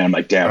 You know what I mean? I'm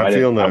like, damn,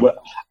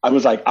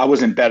 I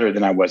wasn't better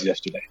than I was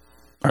yesterday.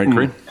 I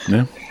agree.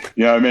 Yeah.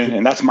 You know what I mean?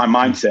 And that's my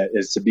mindset,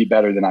 is to be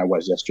better than I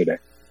was yesterday.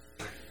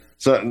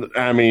 So,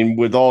 I mean,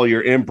 with all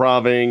your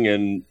improving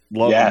and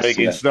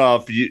making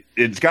stuff,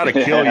 it's got to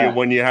kill you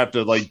when you have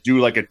to like do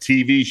like a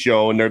TV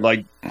show, and they're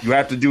like, you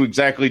have to do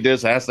exactly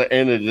this. It has to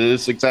end at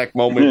this exact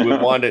moment. We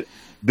want it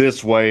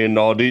this way and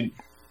all.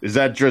 Does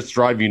that just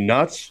drive you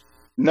nuts?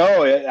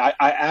 No,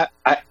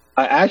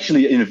 I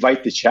actually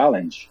invite the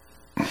challenge.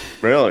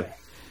 Really?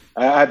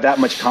 I have that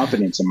much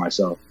confidence in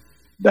myself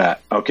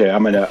that, they're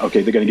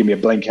going to give me a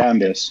blank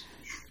canvas,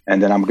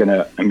 and then I'm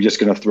just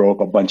going to throw up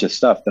a bunch of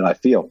stuff that I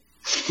feel.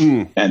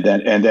 And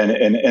then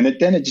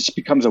it just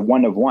becomes a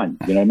one of one,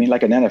 you know what I mean?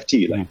 Like an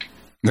NFT,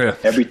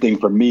 everything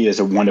for me is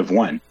a one of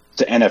one.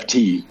 It's an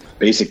NFT,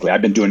 basically.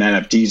 I've been doing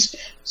NFTs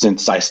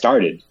since I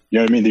started. You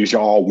know what I mean? These are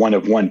all one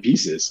of one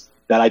pieces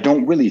that I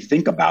don't really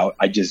think about.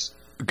 I just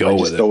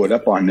throw it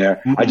up on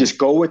there. I just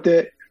go with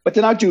it, but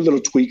then I do little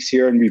tweaks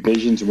here and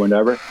revisions or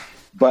whatever.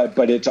 But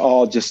it's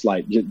all just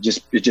like it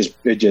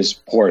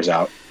just pours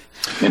out,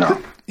 you know.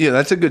 Yeah,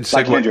 that's a good segue.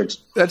 Like Hendrix.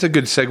 That's a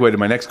good segue to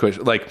my next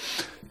question. Like,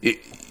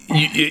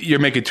 you're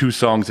making 2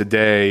 songs a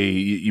day.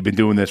 You've been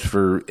doing this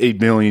for 8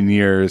 million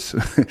years.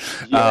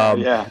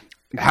 Yeah.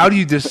 How do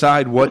you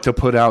decide what to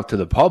put out to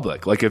the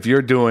public? Like, if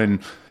you're doing,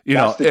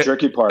 That's the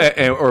tricky part.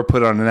 or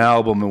put on an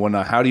album and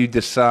whatnot, how do you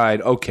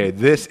decide, okay,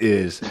 this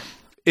is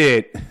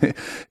it?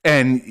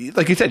 And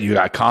like you said, you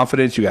got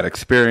confidence, you got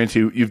experience,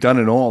 you've done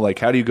it all. Like,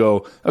 how do you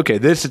go, okay,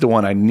 this is the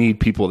one I need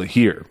people to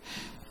hear?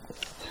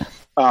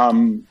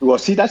 Well,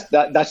 see, that's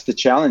the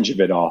challenge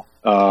of it all.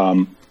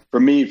 For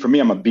me,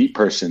 I'm a beat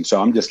person. So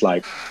I'm just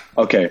like,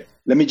 okay,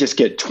 let me just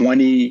get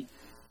 20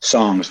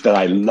 songs that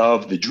I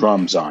love the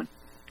drums on.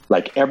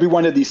 Like every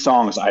one of these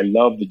songs, I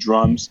love the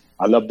drums.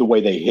 I love the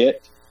way they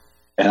hit,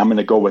 and I'm going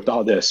to go with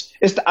all this.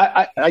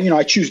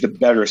 I choose the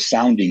better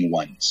sounding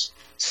ones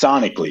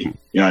sonically. You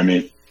know what I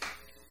mean?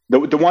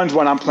 The ones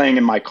when I'm playing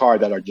in my car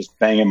that are just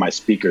banging my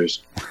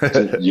speakers.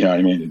 You know what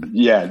I mean?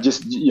 Yeah,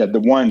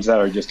 the ones that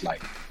are just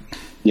like,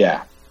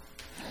 yeah,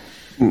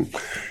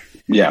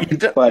 yeah.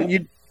 But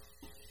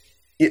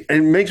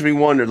it makes me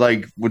wonder,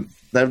 like,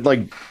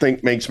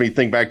 makes me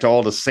think back to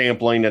all the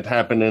sampling that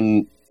happened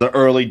in the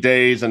early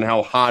days and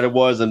how hot it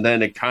was, and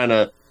then it kind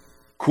of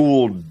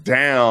cooled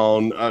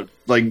down.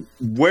 Like,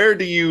 where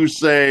do you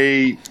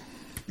say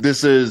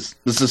this is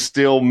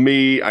still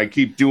me? I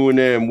keep doing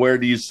it, and where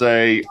do you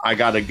say I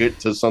got to get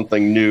to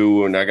something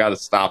new and I got to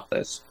stop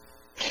this?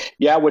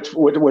 Yeah,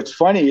 what's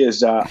funny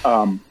is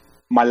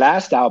my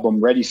last album,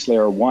 Ready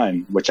Slayer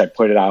 1, which I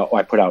put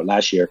out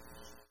last year.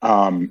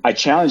 I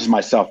challenged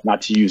myself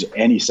not to use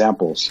any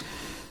samples,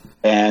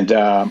 and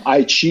I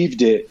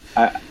achieved it.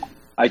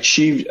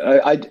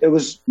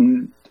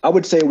 I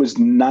would say it was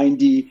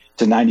 90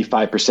 to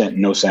 95%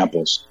 no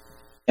samples,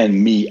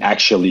 and me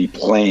actually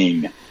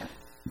playing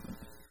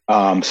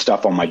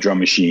stuff on my drum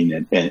machine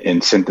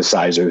and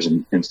synthesizers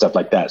and stuff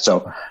like that.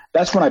 So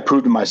that's when I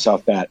proved to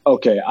myself that,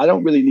 okay, I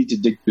don't really need to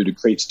dig through the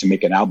crates to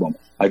make an album.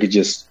 I could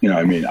just,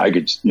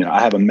 I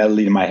have a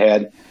melody in my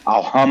head.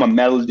 I'll hum a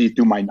melody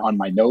on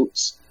my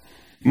notes.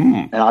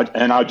 And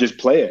I'll just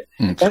play it.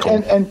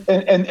 Cool.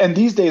 And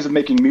these days of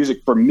making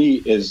music for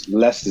me is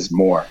less is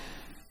more.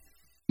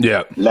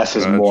 Yeah, less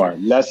is more.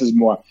 Less is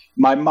more.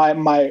 My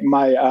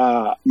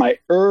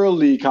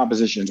early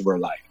compositions were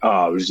like,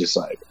 it was just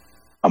like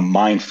a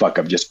mind fuck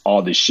of just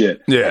all this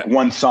shit. Yeah,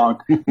 like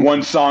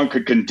one song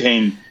could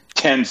contain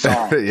 10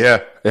 songs.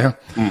 yeah. You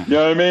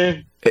know what I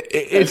mean?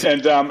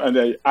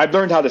 And I've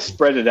learned how to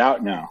spread it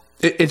out now.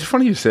 It's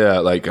funny you say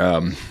that. Like,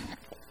 one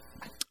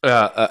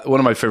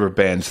of my favorite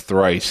bands,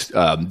 Thrice,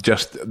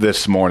 just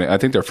this morning, I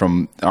think they're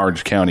from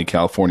Orange County,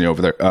 California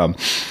over there.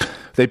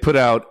 They put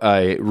out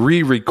a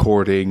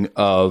re-recording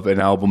of an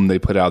album they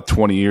put out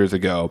 20 years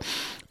ago,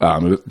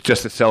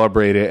 just to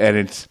celebrate it. And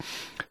it's,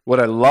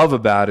 what I love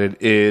about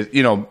it is,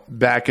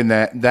 back in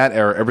that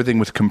era, everything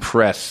was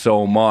compressed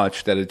so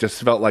much that it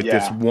just felt like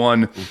this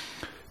one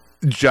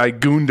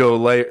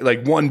gigundo layer,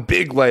 like one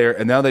big layer.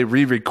 And now they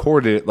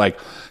re-recorded it, like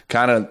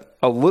kind of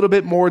a little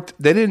bit more.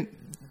 They didn't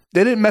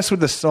mess with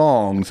the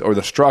songs or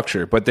the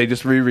structure, but they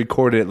just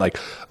re-recorded it like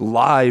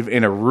live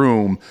in a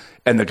room,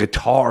 and the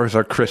guitars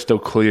are crystal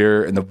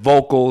clear and the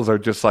vocals are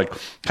just like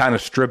kind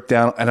of stripped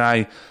down. And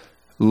I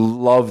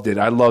loved it.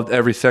 I loved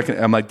every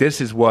second. I'm like,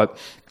 this is what,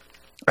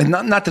 and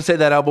not to say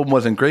that album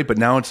wasn't great, but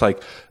now it's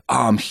like,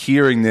 I'm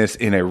hearing this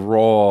in a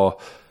raw,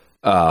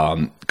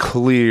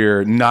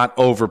 clear, not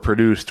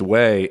overproduced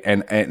way,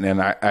 and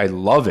I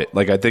love it.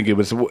 Like, I think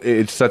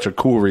it's such a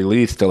cool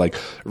release to like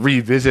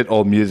revisit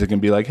old music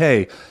and be like,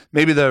 hey,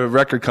 maybe the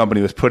record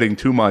company was putting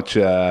too much,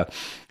 or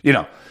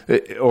the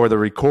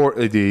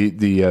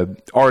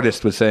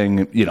artist was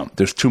saying,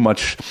 there's too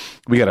much,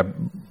 we got to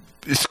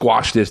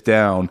squash this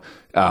down.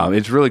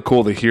 It's really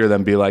cool to hear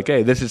them be like,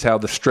 hey, this is how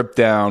the stripped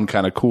down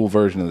kind of cool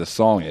version of the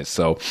song is.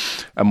 So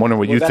I'm wondering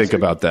what you think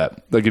about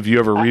that. Like, if you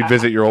ever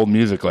revisit your old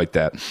music like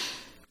that.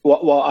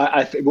 Well,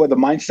 I think the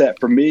mindset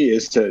for me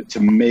is to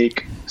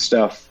make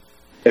stuff.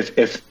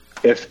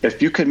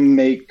 If you can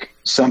make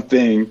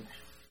something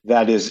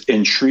that is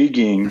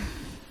intriguing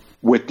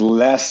with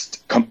less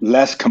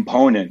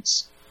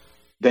components,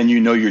 then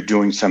you're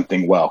doing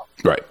something well.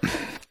 Right.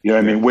 You know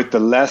what I mean? With the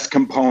less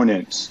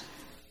components.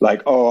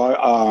 Like,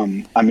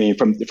 from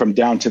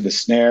down to the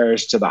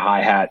snares, to the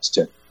hi-hats,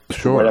 to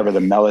whatever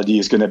the melody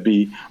is going to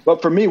be.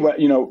 But for me,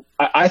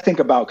 I think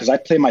about, because I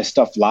play my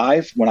stuff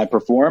live when I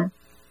perform.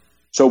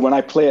 So when I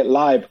play it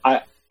live,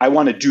 I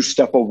want to do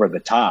stuff over the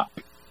top.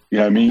 You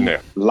know what I mean? Yeah.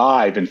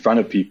 Live in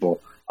front of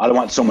people. I don't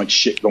want so much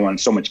shit going,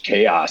 so much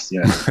chaos.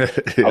 Yeah.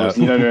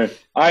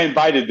 I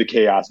invited the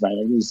chaos, man.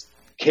 It was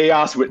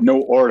chaos with no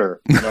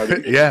order. You know what I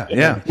mean?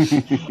 Yeah.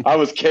 I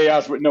was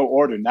chaos with no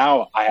order.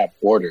 Now I have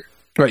order.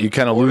 Right, you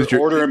kind of lose your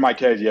order in my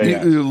case.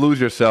 You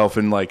lose yourself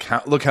in like,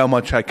 look how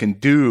much I can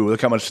do.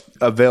 Look how much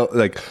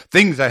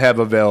things I have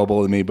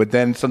available to me. But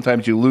then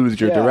sometimes you lose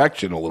your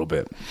direction a little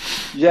bit.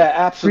 Yeah,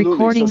 absolutely.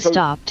 Recording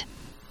stopped.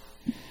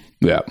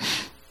 Yeah.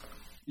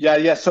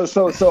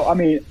 So I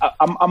mean,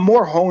 I'm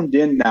more honed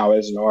in now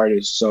as an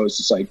artist. So it's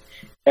just like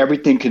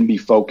everything can be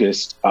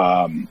focused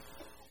on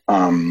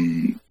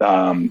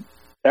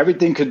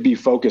everything could be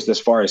focused as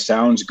far as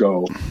sounds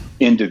go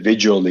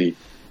individually.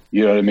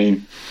 You know what I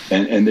mean?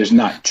 And there's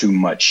not too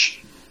much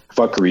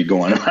fuckery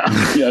going around.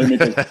 You know what I mean?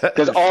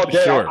 Because all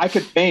day Sure. I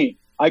could paint.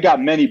 I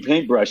got many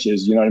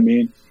paintbrushes. You know what I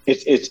mean?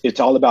 It's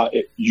all about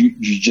it. You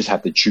just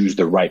have to choose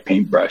the right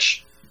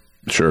paintbrush.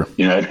 Sure.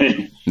 You know what I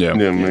mean? Yeah.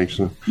 Yeah, makes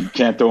sense. You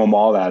can't throw them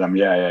all at them.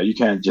 Yeah. You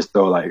can't just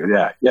throw like,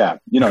 yeah.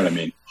 You know what I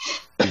mean?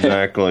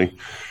 Exactly.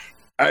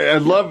 I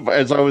love,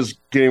 as I was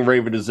getting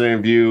ready for this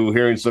interview,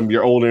 hearing some of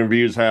your old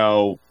interviews,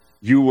 how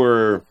you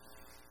were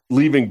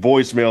leaving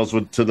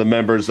voicemails to the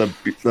members of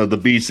the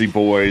Beastie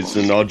Boys,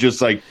 and all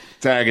just like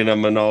tagging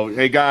them and all.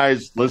 Hey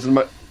guys, listen,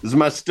 this is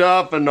my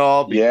stuff, and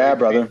all. Yeah,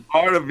 brother.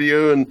 Part of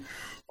you and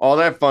all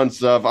that fun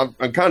stuff.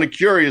 I'm kind of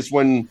curious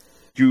when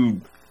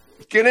you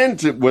get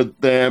into with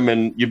them,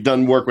 and you've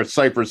done work with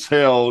Cypress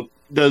Hill.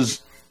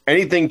 Does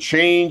anything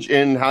change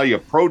in how you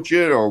approach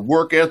it, or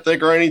work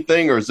ethic, or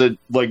anything, or is it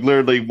like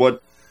literally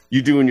what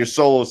you do in your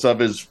solo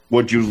stuff is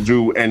what you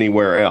do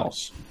anywhere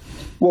else?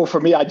 Well, for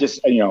me, I just,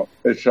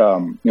 it's,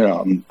 I'm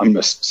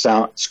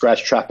the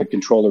scratch traffic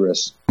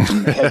controllerist,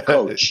 I'm the head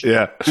coach.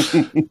 Yeah.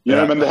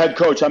 I'm the head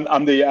coach.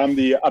 I'm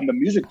the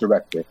music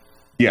director.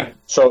 Yeah.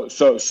 So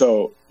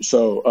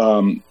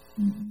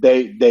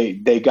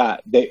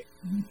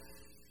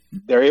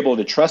they're able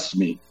to trust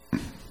me,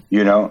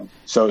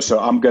 So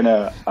I'm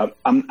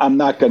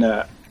not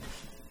gonna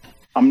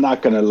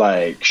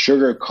like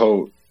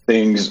sugarcoat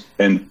things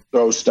and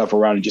throw stuff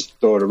around and just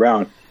throw it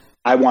around.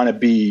 I want to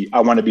be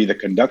the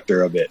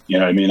conductor of it. You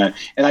know what I mean?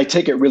 And I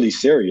take it really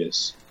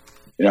serious.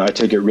 I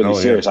take it really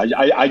serious.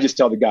 I just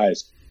tell the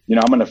guys,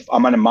 I'm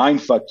gonna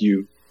mind fuck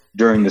you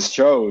during the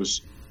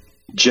shows.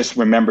 Just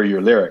remember your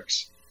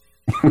lyrics.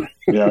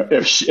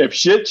 If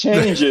shit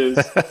changes,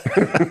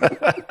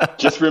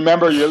 just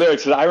remember your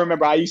lyrics. 'Cause I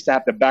remember I used to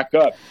have to back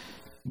up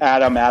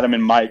Adam,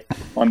 and Mike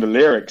on the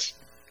lyrics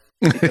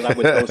because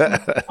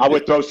I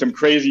would throw some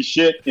crazy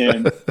shit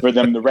in for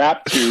them to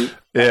rap to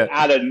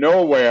out of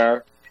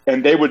nowhere.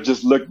 And they would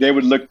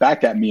look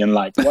back at me and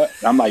like, what?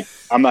 I'm like,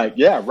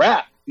 yeah,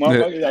 rap.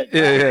 Like,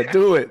 Yeah,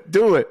 do it.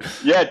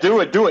 Yeah, do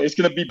it. It's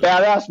going to be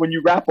badass when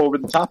you rap over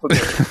the top of it.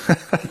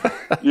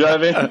 You know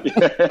what I mean?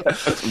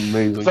 That's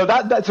amazing. So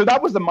that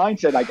was the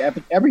mindset. Like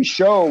every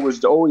show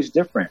was always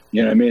different.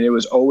 You know what I mean? It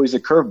was always a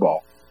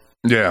curveball.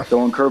 Yeah.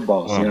 Throwing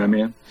curveballs. You know what I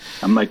mean?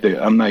 I'm like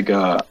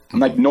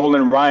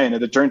Nolan Ryan at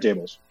the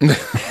turntables.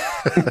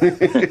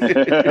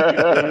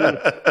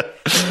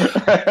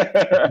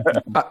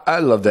 I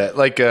love that.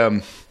 Like,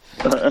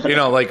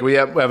 like we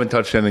haven't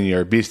touched any of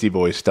your Beastie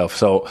Boys stuff.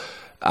 So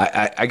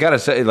I gotta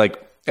say, like,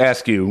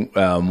 ask you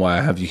why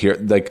I have you here.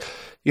 Like,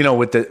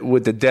 with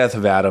the death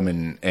of Adam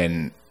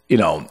and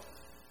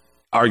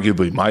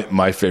arguably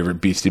my favorite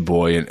Beastie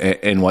Boy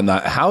and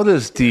whatnot. How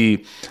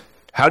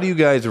do you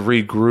guys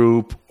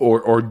regroup,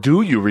 or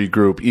do you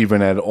regroup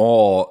even at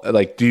all?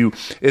 Like,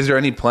 is there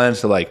any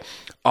plans to like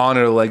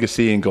honor the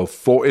legacy and go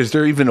forward? Is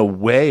there even a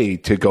way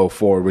to go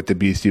forward with the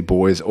Beastie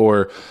Boys,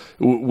 or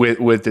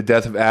with the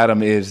death of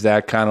Adam? Is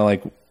that kind of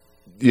like,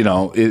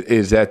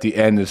 is that the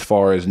end as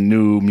far as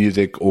new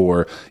music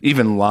or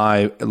even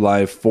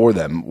live for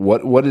them?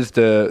 What is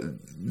the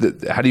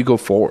how do you go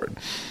forward?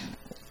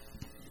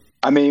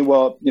 I mean,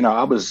 well,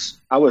 I was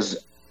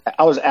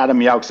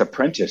Adam Yauch's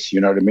apprentice. You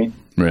know what I mean?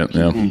 Yeah.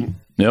 Mm-hmm.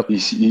 Yep.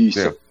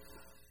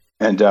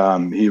 And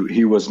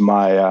he was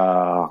my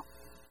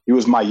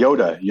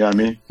Yoda. You know what I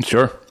mean?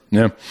 Sure.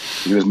 Yeah.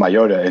 He was my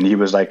Yoda, and he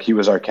was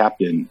our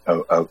captain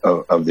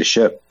of the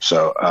ship.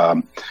 So,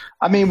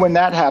 I mean, when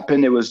that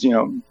happened, it was,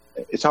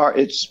 it's hard.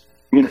 It's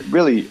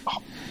really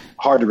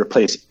hard to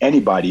replace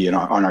anybody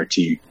on our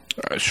team.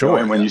 Sure.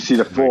 And when you see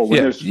when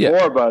there's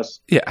four of us.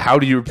 Yeah. How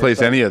do you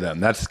replace any of them?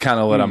 That's kind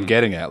of what I'm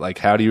getting at. Like,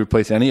 how do you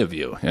replace any of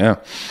you? Yeah.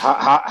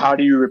 How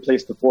do you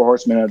replace the four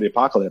horsemen of the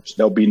apocalypse?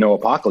 There'll be no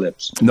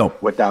apocalypse. No.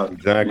 Without,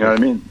 exactly. You know what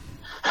I mean?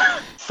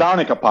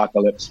 Sonic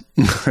apocalypse.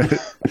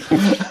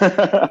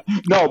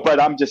 No, but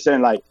I'm just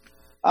saying, like,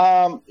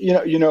 I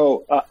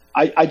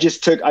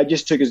just took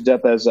his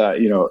death as,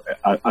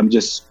 I'm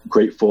just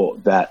grateful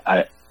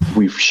that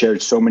we've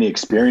shared so many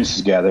experiences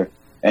together,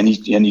 and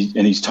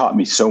he's taught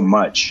me so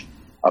much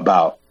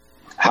about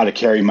how to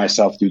carry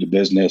myself through the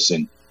business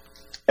and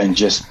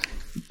just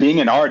being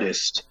an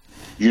artist.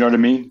 You know what I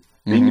mean?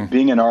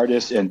 Being an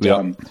artist, and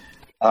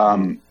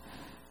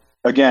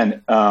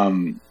again.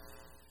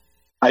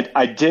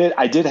 I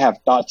did have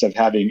thoughts of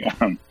having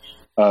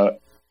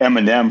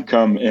Eminem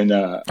come and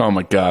oh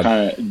my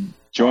god,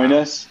 join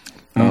us.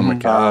 Oh my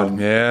god,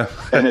 yeah.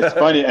 And it's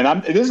funny,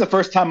 and this is the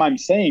first time I'm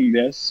saying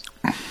this,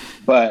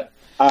 but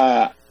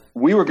I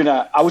was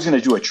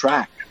gonna do a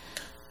track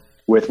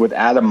with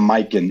Adam,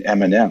 Mike, and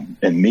Eminem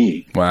and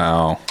me.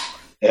 Wow.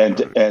 And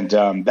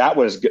that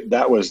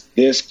was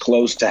this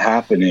close to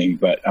happening,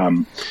 but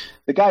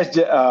the guys,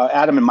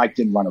 Adam and Mike,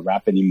 didn't want to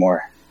rap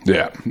anymore.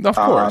 Yeah, of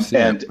course.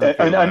 Yeah.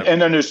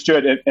 And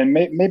understood. And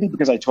maybe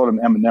because I told him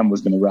Eminem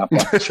was going to rap on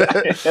the track.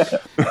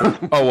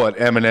 Oh, what?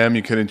 Eminem?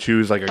 You couldn't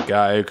choose like a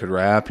guy who could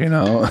rap,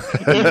 No,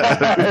 but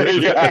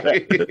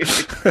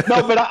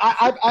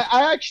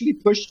I actually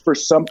pushed for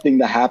something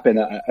to happen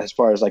as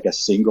far as like a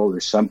single or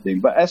something.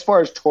 But as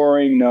far as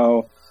touring,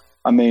 no.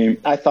 I mean,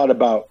 I thought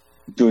about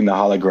doing the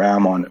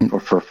hologram on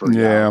it for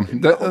yeah.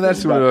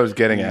 That's what I was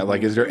getting at.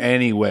 Like, is there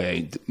any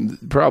way?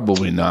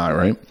 Probably not,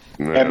 right?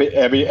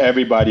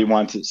 Everybody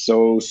wants it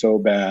so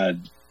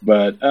bad,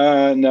 but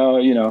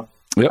no,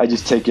 Yep. I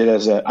just take it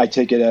as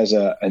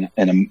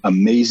an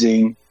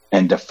amazing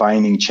and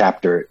defining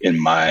chapter in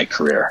my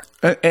career,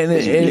 and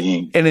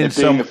being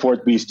the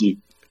fourth Beastie.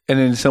 And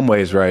in some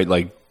ways, right,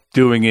 like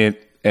doing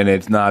it and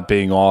it's not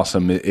being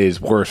awesome is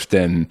worse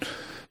than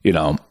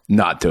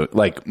not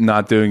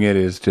doing it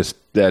is just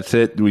that's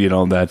it.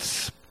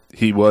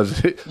 He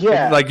was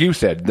like you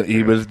said,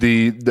 he was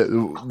the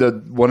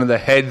one of the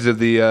heads of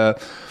the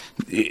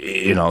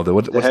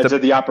heads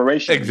of the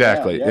operation.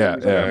 Exactly.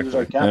 Yeah. He was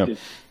our captain.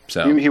 Yeah.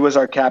 So he was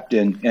our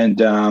captain, and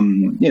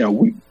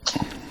we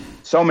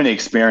so many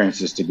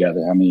experiences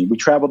together. I mean, we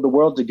traveled the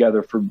world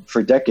together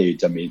for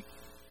decades. I mean,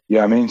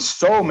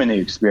 so many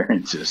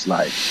experiences.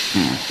 Like,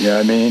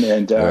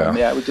 and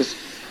it was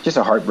just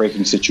a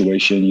heartbreaking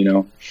situation,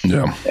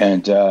 Yeah.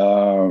 And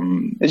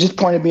it just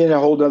pointed me in a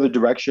whole other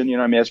direction,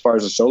 as far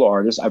as a solo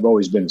artist. I've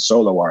always been a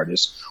solo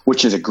artist,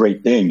 which is a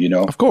great thing,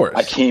 Of course.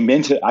 I came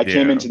into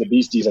the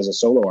Beasties as a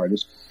solo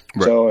artist.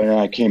 Right. So, and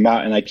I came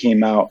out,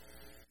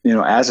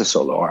 as a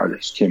solo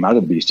artist, came out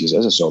of the Beasties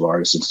as a solo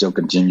artist and still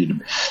continue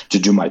to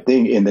do my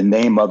thing in the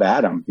name of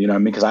Adam,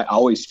 because I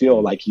always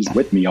feel like he's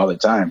with me all the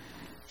time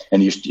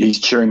and he's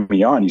cheering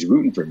me on. He's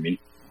rooting for me.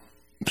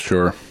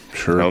 Sure.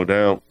 No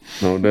doubt.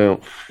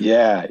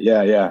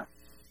 Yeah.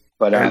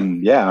 But I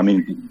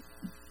mean,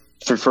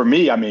 for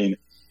me, I mean,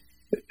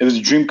 it was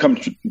a dream come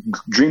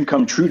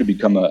true to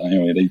become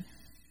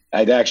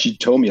I'd actually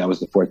told me I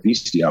was the fourth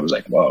Beastie. I was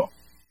like, whoa,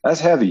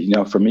 that's heavy,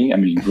 for me. I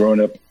mean, growing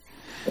up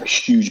a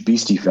huge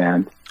Beastie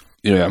fan,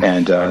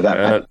 and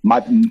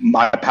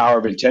my power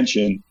of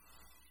intention,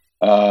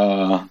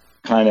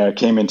 kind of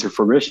came into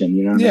fruition,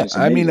 Yeah,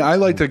 I mean, I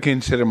like to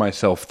consider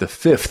myself the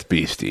fifth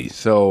Beastie.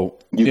 So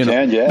you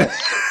can, yeah.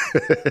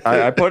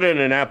 I put in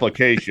an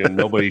application.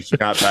 Nobody's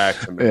got back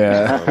to me.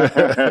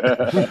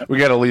 Yeah, we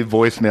got to leave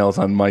voicemails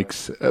on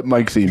Mike's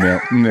email.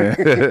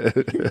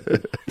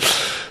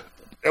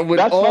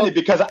 That's funny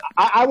because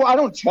I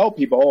don't tell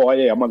people, oh,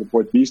 yeah, I'm on the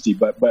fourth Beastie,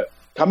 but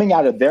coming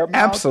out of their mouth,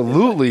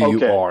 absolutely,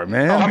 you are,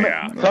 man.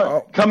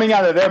 Coming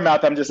out of their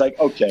mouth, I'm just like,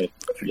 okay,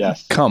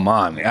 yes. Come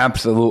on,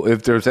 absolutely.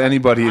 If there's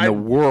anybody in the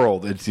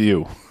world, it's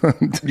you.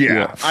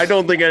 Yeah, I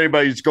don't think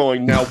anybody's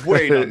going, now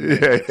wait a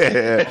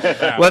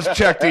minute. Let's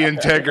check the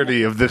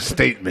integrity of this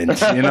statement.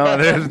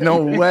 There's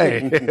no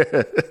way.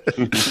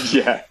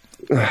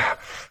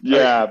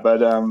 Yeah,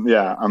 but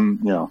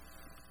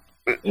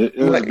it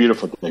was a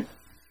beautiful thing.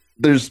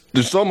 There's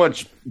so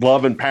much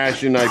love and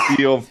passion I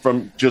feel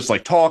from just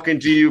like talking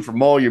to you,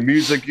 from all your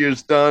music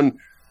you've done.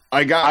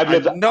 I've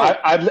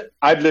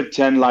lived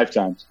 10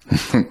 lifetimes.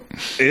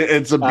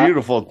 It's a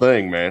beautiful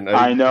thing, man.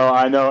 I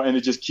know, and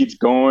it just keeps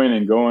going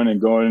and going and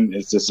going.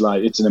 It's just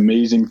like it's an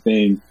amazing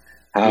thing.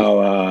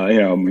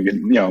 How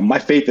my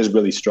faith is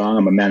really strong.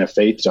 I'm a man of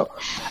faith, so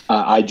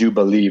I do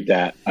believe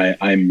that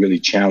I'm really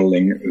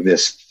channeling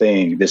this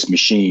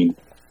machine,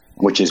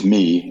 which is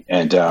me,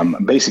 and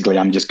basically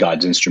I'm just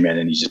God's instrument,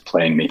 and He's just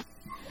playing me.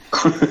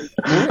 Awesome.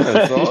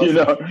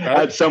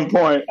 At some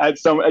point, what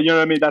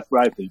I mean? That's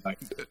what I think. Like,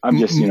 I'm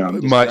just,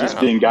 just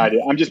being guided.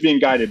 I'm just being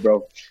guided,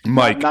 bro.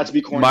 Mike, not to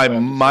be corny.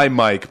 My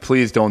Mike,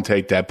 please don't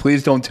take that.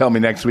 Please don't tell me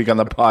next week on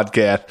the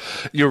podcast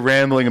you're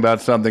rambling about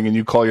something and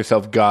you call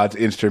yourself God's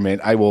instrument.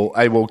 I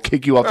will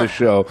kick you off the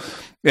show.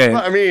 And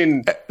I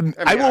mean,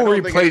 I will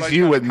replace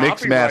you with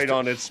Mixmaster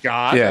on it,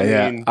 Scott.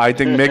 Yeah. I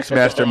think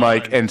Mixmaster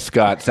Mike and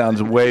Scott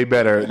sounds way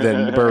better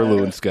than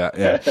Burlew and Scott.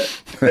 Yeah.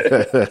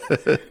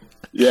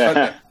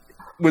 Yeah.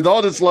 With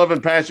all this love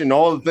and passion,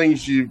 all the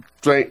things you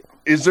say,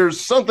 is there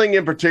something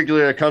in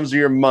particular that comes to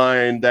your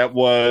mind that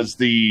was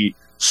the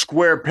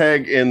square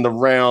peg in the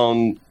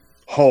round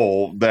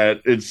hole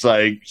that it's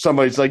like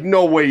somebody's like,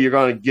 no way you're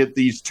going to get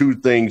these two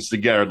things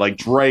together, like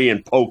Dre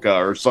and Polka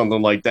or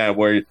something like that,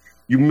 where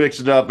you mix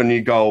it up and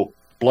you go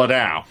blood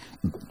out?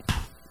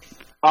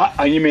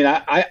 I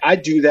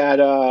do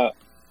that.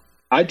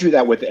 I do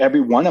that with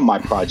every one of my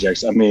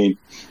projects. I mean,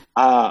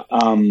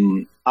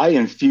 I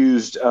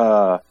infused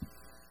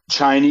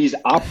Chinese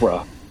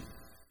opera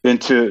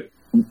into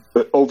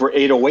over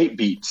 808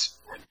 beats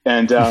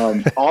and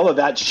all of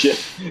that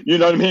shit. You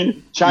know what I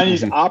mean?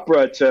 Chinese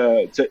opera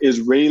to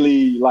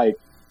Israeli, like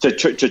to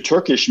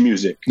Turkish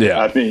music. Yeah.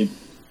 I mean,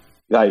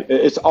 like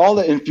it's all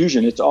the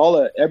infusion. It's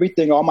all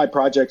everything. All my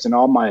projects and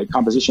all my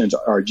compositions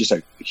are just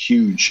a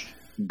huge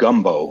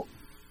gumbo.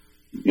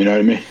 You know what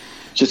I mean?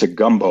 It's just a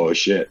gumbo of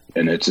shit,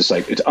 and it's just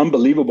like it's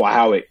unbelievable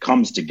how it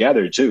comes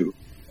together too.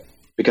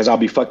 Because I'll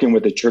be fucking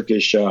with the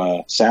Turkish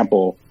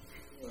sample,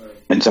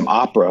 and some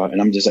opera,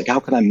 and I'm just like, how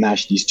can I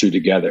mash these two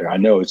together? I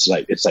know it's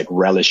like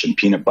relish and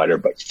peanut butter,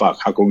 but fuck,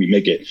 how can we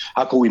make it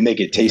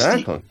tasty?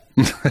 Exactly.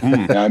 You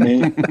know what I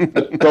mean?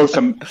 throw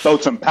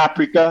some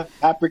paprika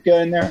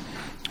in there.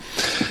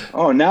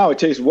 Oh, now it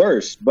tastes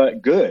worse,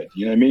 but good.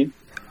 You know what I mean?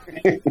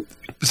 But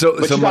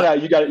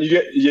you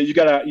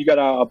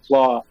gotta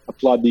applaud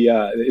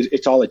the.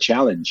 It's all a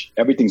challenge.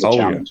 Everything's a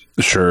challenge.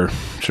 Yeah. Sure.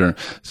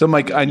 So,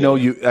 Mike, I know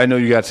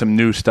you got some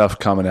new stuff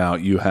coming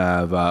out. You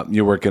have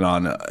you're working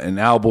on an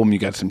album. You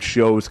got some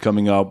shows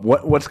coming up.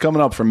 What's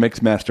coming up for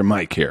Mixmaster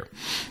Mike here?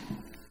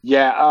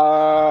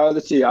 Yeah,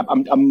 let's see.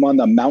 I'm on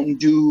the Mountain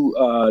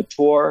Dew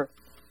tour.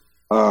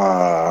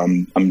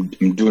 I'm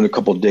doing a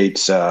couple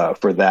dates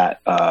for that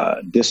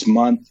this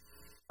month.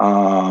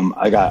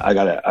 I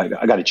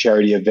got a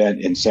charity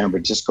event in San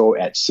Francisco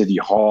at City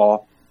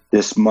Hall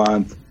this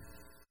month.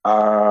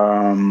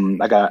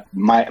 I got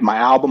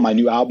my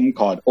new album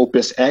called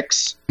Opus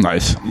X.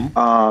 Nice.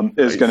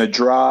 Is going to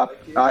drop.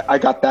 I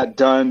got that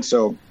done,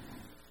 so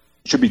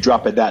should be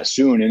dropping that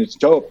soon, and it's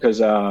dope because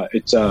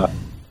it's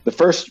the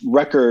first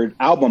record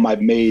album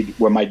I've made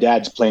where my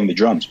dad's playing the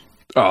drums.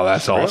 Oh,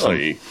 that's awesome.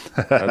 Really?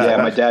 Yeah,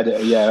 my dad.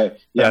 That's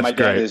my dad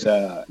great. is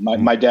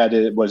my dad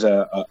was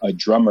a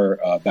drummer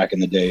back in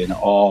the day, an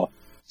all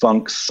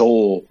funk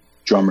soul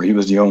drummer. He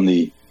was the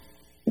only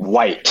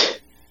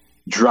white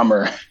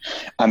drummer.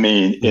 I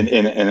mean,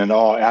 in an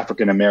all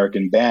African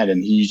American band,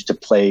 and he used to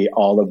play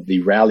all of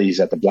the rallies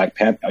at the Black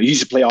Panther. He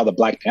used to play all the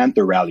Black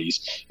Panther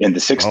rallies in the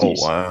 '60s.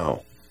 Oh,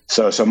 wow.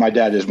 So my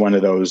dad is one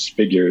of those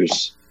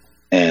figures.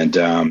 And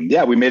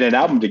we made an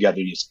album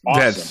together. It's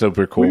awesome. That's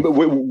super cool.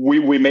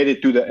 We made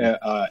it through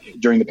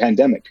during the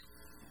pandemic.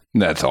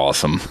 That's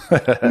awesome.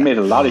 We made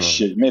a lot of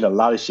shit. Made a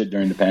lot of shit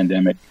during the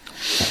pandemic.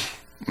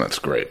 That's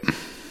great.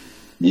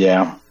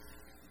 Yeah,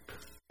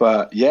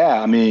 but yeah,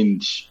 I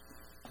mean,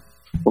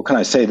 what can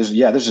I say? There's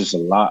just a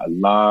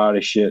lot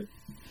of shit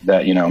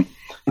that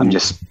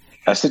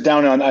I sit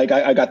down and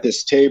I got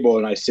this table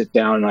and I sit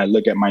down and I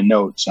look at my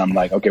notes. And I'm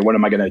like, okay, what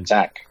am I going to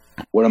attack?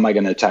 What am I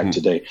going to attack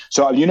today?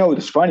 So,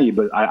 it's funny,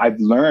 but I've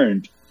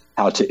learned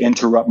how to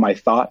interrupt my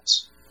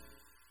thoughts.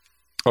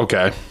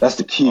 Okay. That's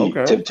the key,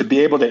 to be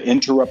able to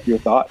interrupt your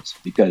thoughts,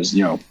 because,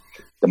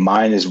 the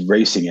mind is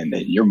racing, and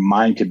your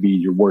mind could be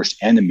your worst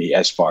enemy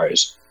as far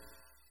as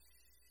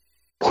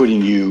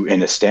putting you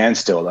in a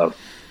standstill of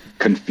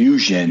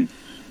confusion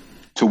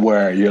to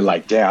where you're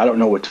like, damn, I don't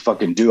know what to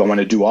fucking do. I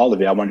want to do all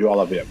of it. I want to do all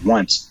of it at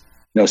once.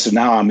 So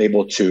now I'm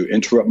able to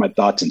interrupt my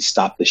thoughts and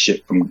stop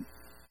it from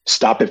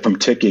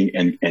ticking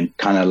and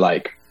kind of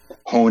like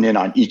hone in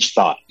on each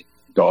thought.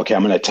 Go, okay,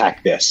 I'm going to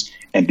attack this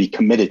and be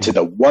committed to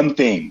the one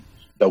thing,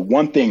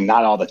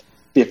 not all the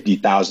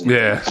 50,000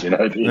 things, you know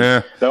what I mean?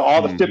 Yeah.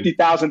 All the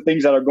 50,000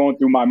 things that are going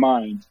through my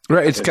mind.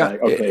 Right. It's kind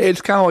of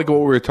like what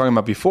we were talking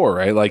about before,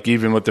 right? Like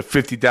even with the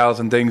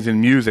 50,000 things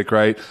in music,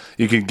 right?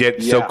 You can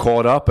get so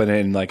caught up in it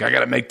and like, I got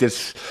to make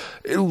this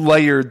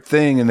layered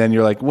thing. And then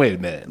you're like, wait a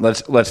minute,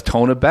 let's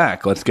tone it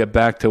back. Let's get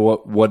back to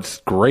what's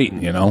great,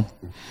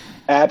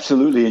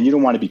 Absolutely. And you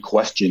don't want to be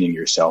questioning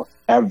yourself,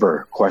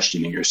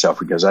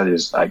 because that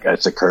is like,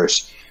 it's a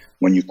curse.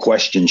 When you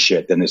question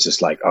shit, then it's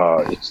just like,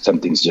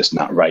 something's just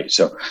not right.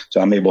 So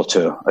I'm able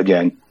to,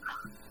 again,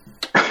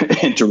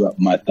 interrupt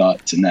my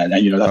thoughts, and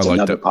that's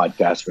another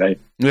podcast, right?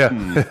 Yeah.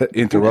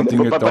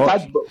 Interrupting your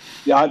thoughts.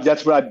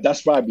 That's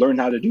what I've learned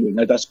how to do. And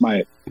that's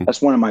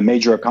one of my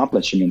major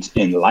accomplishments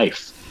in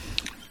life.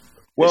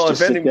 Well,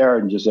 if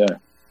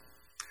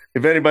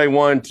anybody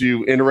wanted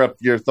to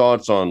interrupt your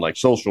thoughts on like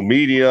social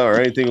media or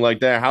anything like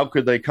that, how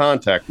could they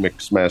contact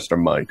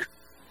Mixmaster Mike?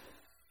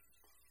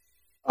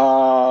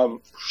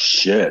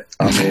 Shit.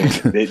 I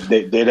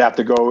mean, they'd have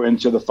to go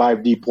into the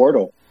 5D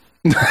portal.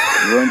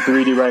 We're in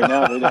 3D right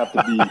now. They'd have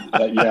to be,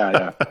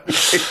 yeah.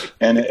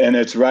 And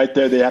it's right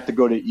there. They have to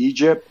go to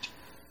Egypt,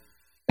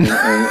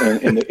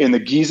 and in the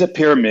Giza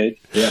Pyramid.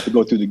 They have to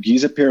go through the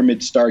Giza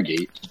Pyramid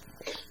Stargate.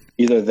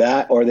 Either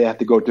that, or they have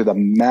to go to the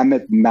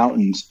Mammoth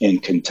Mountains in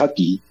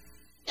Kentucky.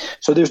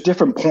 So there's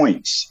different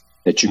points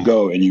that you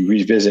go and you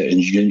revisit,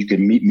 and you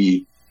can meet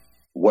me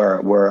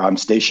where I'm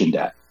stationed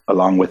at,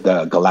 along with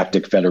the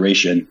Galactic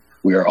Federation.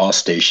 We are all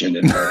stationed,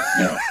 and they're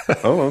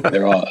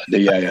all,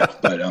 yeah.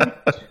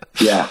 But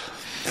yeah.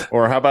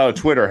 Or how about a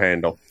Twitter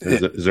handle?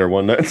 Is there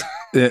one that?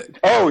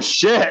 Oh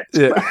shit!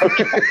 Yeah.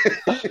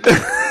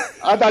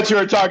 I thought you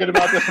were talking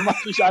about this.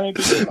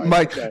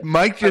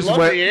 Mike just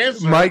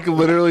went. Mike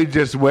literally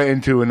just went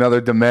into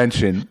another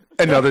dimension,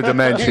 and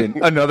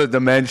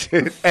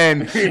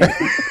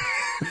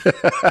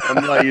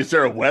I'm like, is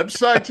there a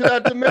website to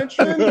that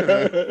dimension?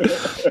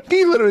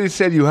 He literally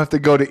said you have to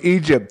go to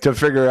Egypt to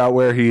figure out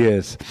where he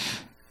is.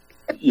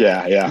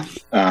 Yeah.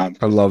 I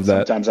love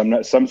that. Sometimes I'm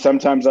not.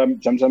 Sometimes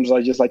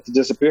I just like to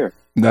disappear.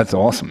 That's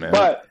awesome, man.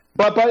 But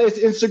it's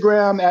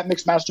Instagram at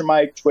Mixmaster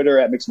Mike, Twitter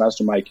at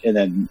Mixmaster Mike, and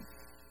then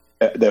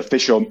the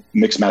official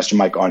Mixmaster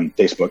Mike on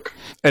Facebook.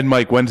 And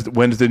Mike, when's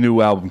the new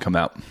album come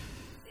out?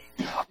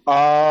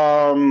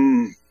 Wow.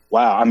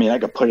 I mean, I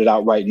could put it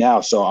out right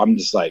now, so I'm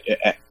just like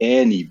at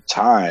any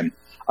time.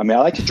 I mean,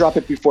 I like to drop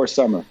it before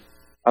summer.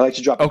 I like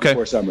to drop it Okay.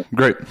 before summer.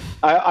 Great.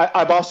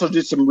 I've also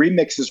did some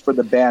remixes for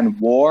the band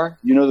War.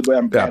 You know the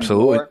band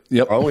Absolutely. War?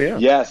 Yep. Oh yeah.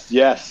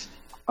 Yes.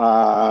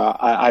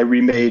 I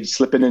remade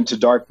Slipping Into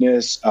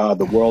Darkness,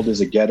 The World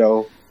is a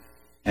Ghetto,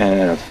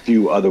 and a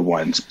few other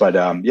ones. But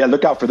yeah,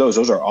 look out for those.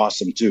 Those are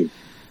awesome too.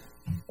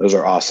 Those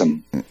are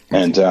awesome.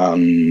 And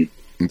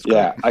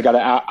yeah, I got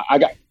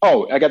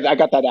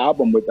that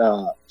album with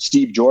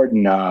Steve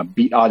Jordan,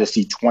 Beat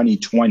Odyssey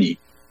 2020.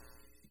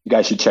 You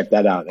guys should check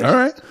that out. All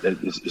right.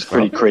 It's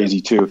pretty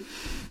crazy too.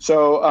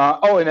 So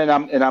and then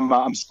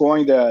I'm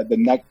scoring the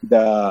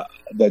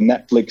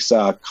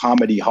Netflix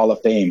comedy Hall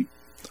of Fame.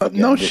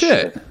 No this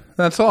shit. year.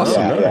 That's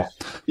awesome.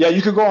 Yeah.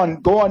 You could go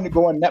on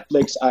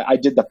Netflix. I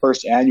did the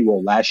first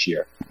annual last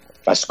year.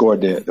 I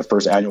scored the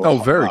first annual. Oh,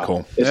 very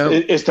cool.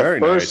 It's the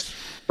Very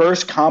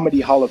first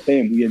comedy Hall of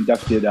Fame. We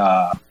inducted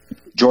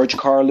George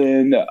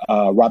Carlin,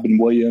 Robin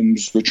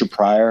Williams, Richard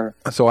Pryor.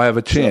 So I have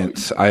a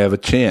chance. I have a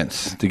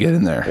chance to get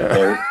in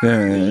there.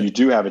 Yeah. You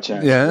do have a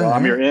chance. Yeah. Well,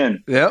 I'm your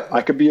in. Yep.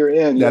 I could be your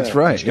in. That's yeah.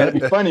 right. You gotta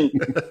be funny.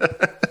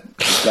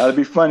 Gotta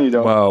be funny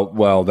though.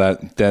 Well,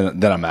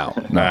 then I'm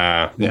out.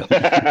 Nah. Yeah.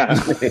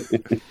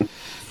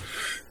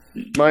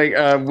 Mike,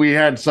 we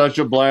had such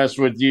a blast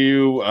with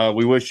you.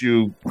 We wish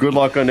you good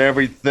luck on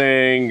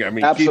everything. I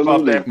mean, keep up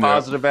Absolutely. that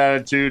positive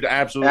attitude.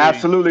 Absolutely.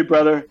 Absolutely,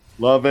 brother.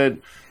 Love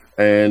it.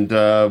 And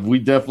we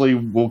definitely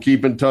will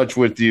keep in touch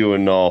with you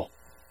and all.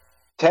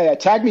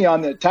 Tag me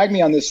on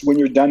this when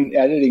you're done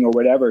editing or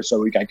whatever,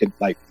 so I could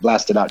like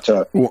blast it out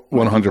to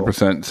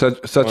 100%.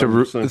 Such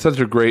 100%. such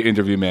a great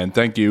interview, man.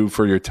 Thank you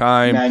for your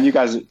time. man. You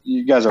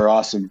guys are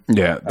awesome.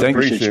 Yeah. I Thank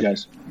appreciate you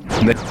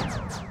Appreciate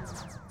guys.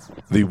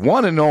 The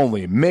one and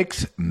only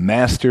Mix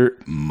Master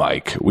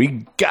Mike.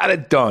 We got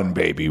it done,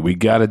 baby. We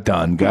got it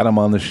done. Got him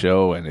on the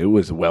show, and it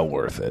was well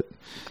worth it.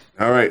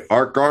 All right,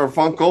 Art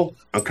Garfunkel,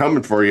 I'm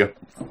coming for you.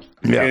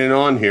 Yeah. Getting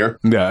on here.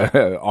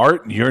 Yeah,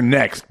 Art, you're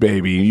next,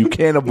 baby. You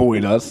can't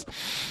avoid us.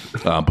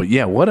 But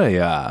yeah, what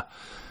a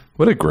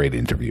great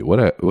interview.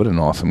 What an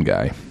awesome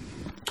guy.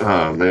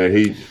 Oh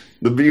man,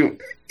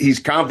 he's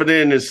confident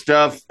in his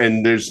stuff,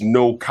 and there's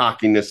no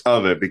cockiness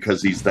of it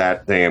because he's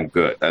that damn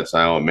good. That's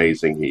how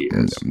amazing he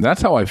is.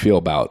 That's how I feel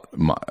about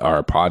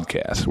our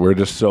podcast. We're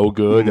just so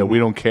good that we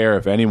don't care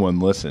if anyone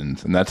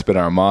listens, and that's been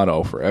our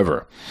motto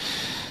forever.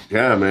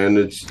 Yeah, man,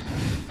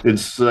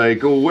 it's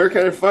like, well, where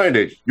can I find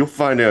it? You'll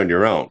find it on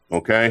your own,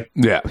 okay?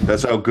 Yeah.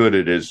 That's how good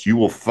it is. You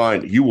will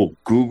find it. You will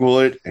Google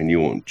it, and you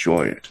will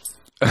enjoy it.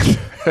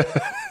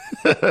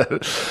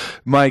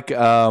 Mike,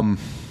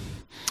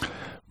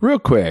 real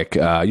quick,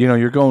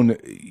 you're going,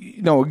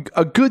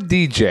 a good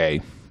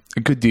DJ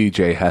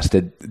has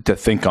to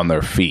think on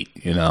their feet,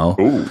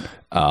 Ooh.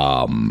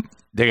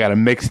 They got to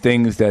mix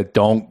things that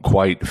don't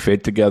quite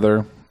fit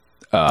together.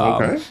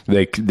 Okay.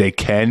 They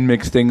can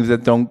mix things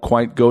that don't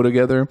quite go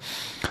together.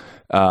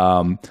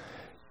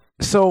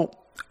 So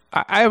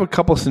I have a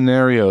couple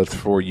scenarios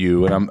for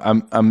you, and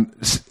I'm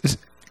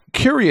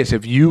curious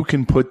if you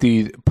can put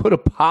a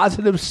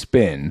positive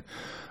spin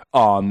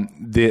on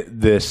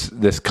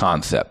this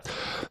concept.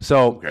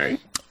 So Okay.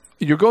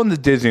 you're going to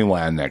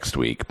Disneyland next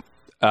week.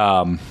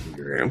 Yeah.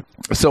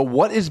 So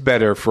what is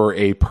better for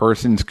a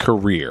person's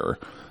career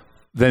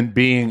than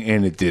being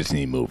in a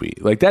Disney movie?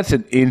 Like, that's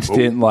an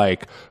instant,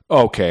 like,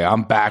 okay,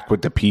 I'm back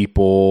with the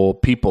people.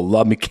 People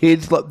love me.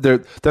 Kids love,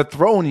 they're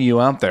throwing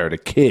you out there to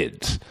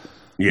kids,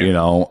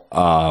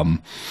 Yeah.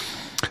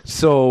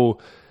 So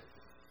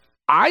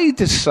I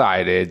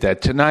decided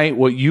that tonight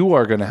what you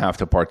are going to have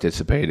to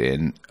participate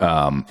in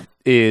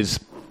is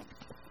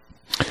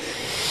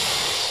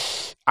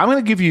I'm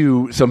going to give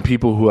you some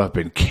people who have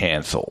been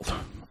canceled.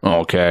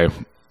 Okay.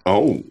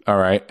 Oh. All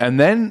right. And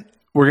then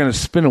we're going to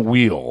spin a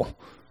wheel.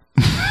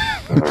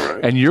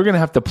 And you're going to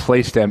have to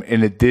place them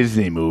in a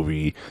Disney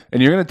movie,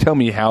 and you're going to tell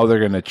me how they're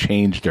going to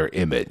change their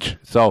image.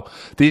 So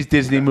these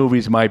Disney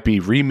movies might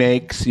be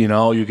remakes. You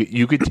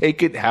could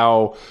take it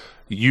how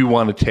you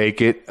want to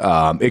take it.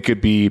 It could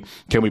be,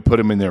 can we put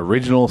them in the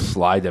original,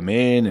 slide them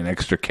in, an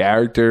extra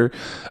character?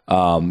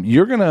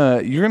 You're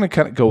gonna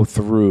kind of go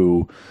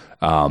through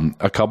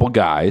a couple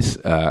guys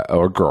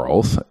or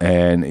girls,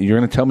 and you're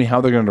going to tell me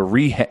how they're going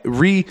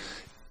to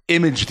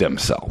image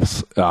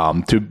themselves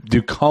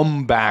to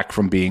come back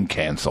from being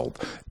canceled,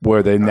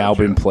 where they've now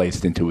been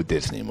placed into a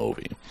Disney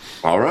movie.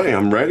 All right,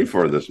 I'm ready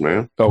for this,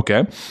 man.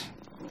 Okay.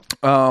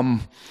 All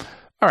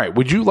right.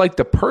 Would you like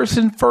the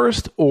person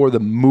first or the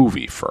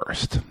movie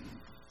first?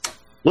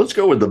 Let's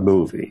go with the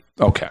movie.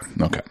 Okay.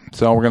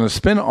 So we're going to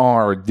spin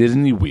our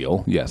Disney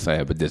wheel. Yes, I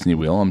have a Disney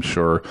wheel. I'm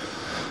sure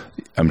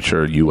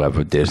you have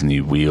a Disney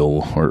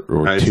wheel or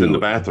It's two in the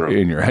bathroom.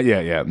 in your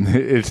yeah.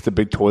 It's the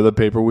big toilet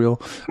paper wheel.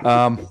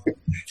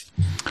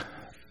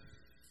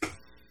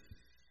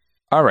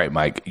 All right,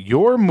 Mike.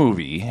 Your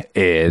movie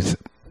is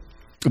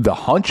The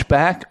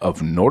Hunchback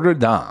of Notre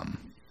Dame.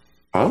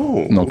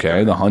 Oh.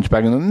 Okay, The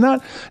Hunchback,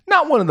 not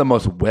one of the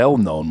most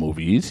well-known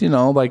movies.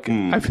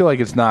 I feel like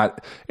it's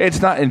not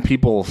in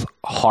people's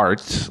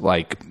hearts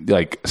like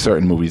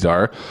certain movies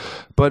are.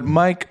 But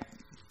Mike,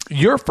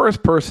 your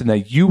first person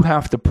that you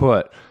have to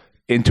put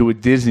into a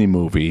Disney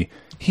movie,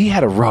 he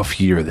had a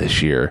rough year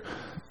this year.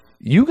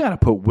 You got to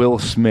put Will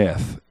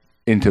Smith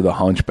into the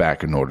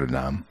Hunchback of Notre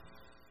Dame.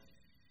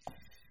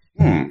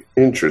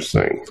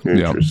 Interesting.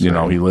 You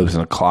know, he lives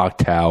in a clock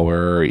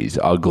tower. He's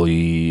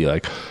ugly.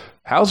 Like,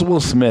 how's Will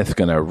Smith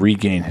going to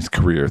regain his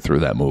career through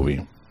that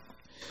movie?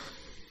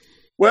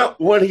 Well,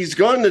 what he's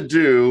going to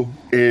do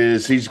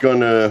is he's going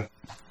to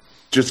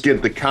just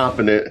get the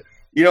confident.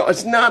 You know,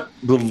 it's not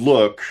the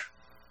look,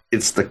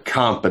 it's the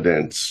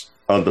competence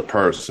of the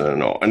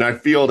person. And I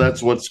feel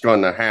that's what's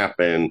going to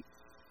happen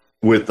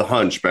with the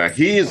Hunchback.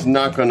 He is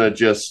not going to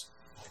just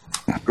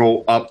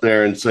go up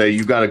there and say,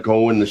 you got to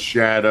go in the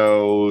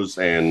shadows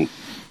and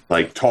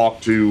like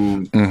talk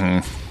to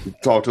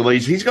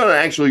ladies. He's going to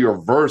actually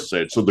reverse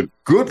it. So the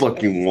good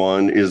looking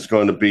one is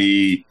going to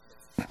be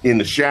in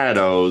the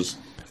shadows,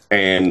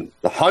 and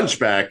the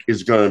Hunchback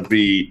is going to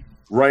be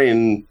right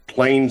in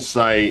plain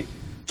sight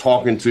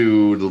talking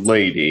to the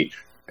lady.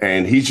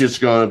 And he's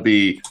just going to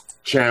be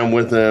chatting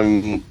with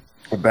him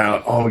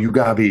about, oh, you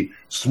got to be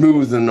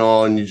smooth and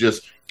all. And you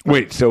just,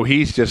 wait, so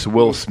he's just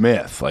Will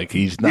Smith. Like,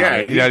 he's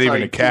not even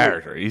like a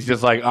character. He's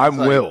just like, I'm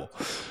Will.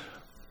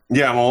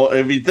 Yeah, well,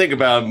 if you think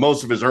about it,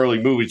 most of his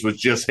early movies was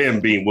just him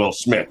being Will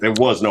Smith. There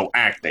was no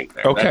acting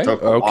there. Okay, that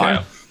took a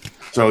while.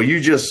 So you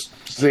just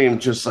see him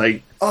just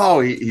like, oh,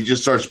 he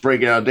just starts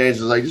breaking out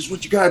dances like, this is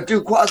what you got to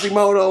do,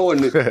 Quasimodo.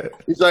 And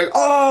he's like,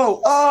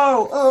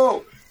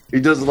 oh. He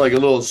does like a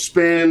little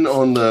spin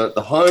on the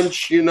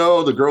hunch, you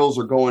know. The girls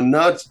are going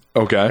nuts.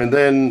 Okay. And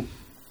then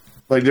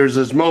like there's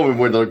this moment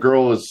where the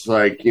girl is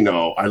like, you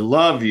know, I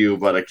love you,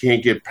 but I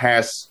can't get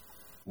past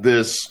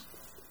this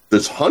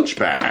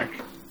Hunchback.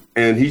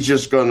 And he's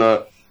just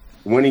gonna,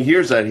 when he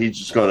hears that, he's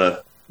just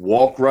gonna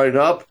walk right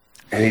up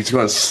and he's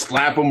gonna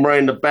slap him right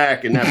in the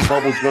back, and that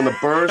bubble's gonna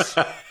burst,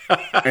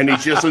 and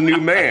he's just a new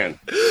man.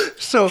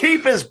 So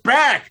keep his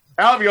back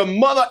out of your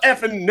mother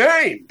effing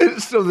name.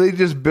 So they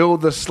just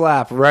build the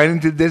slap right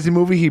into the Disney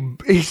movie.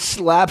 He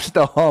slaps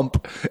the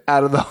hump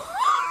out of the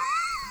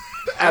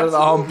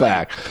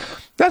Humpback.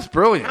 That's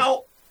brilliant.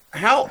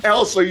 How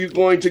else are you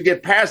going to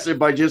get past it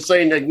by just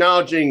saying,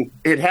 acknowledging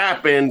it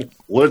happened?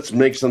 Let's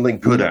make something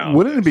good out.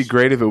 Wouldn't it be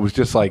great if it was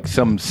just like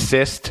some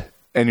cyst,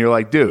 and you're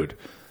like, dude,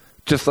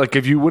 just like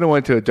if you would have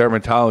went to a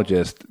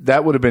dermatologist,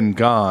 that would have been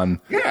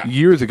gone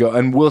years ago.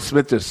 And Will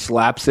Smith just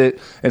slaps it.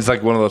 And it's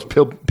like one of those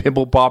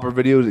pimple popper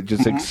videos. It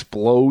just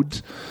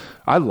explodes.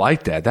 I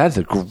like that. That's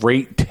a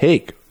great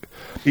take.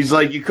 He's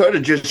like, you could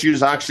have just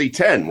used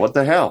Oxy-10. What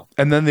the hell?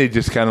 And then they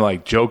just kind of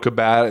like joke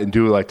about it and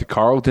do like the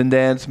Carlton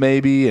dance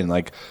maybe. And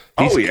like,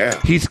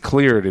 he's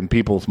cleared in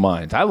people's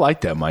minds. I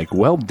like that, Mike.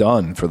 Well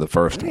done for the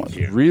first one.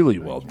 Really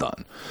well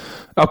done.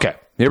 Okay,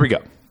 here we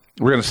go.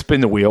 We're going to spin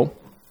the wheel.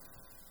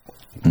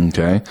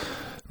 Okay.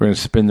 We're going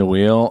to spin the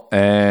wheel.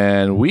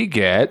 And we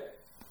get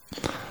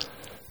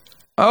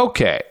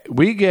Monsters,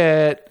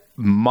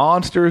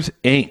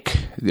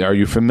 Inc. Are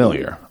you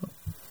familiar?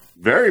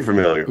 Very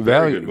familiar.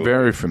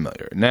 Very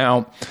familiar.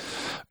 Now,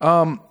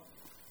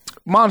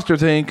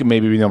 Monsters, Inc.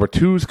 maybe number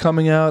 2 is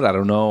coming out. I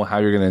don't know how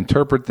you're going to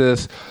interpret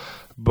this.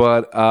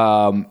 But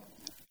a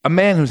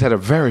man who's had a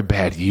very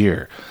bad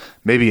year,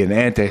 maybe an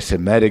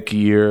anti-Semitic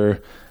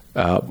year,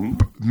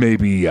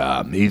 maybe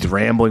he's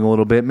rambling a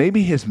little bit.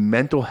 Maybe his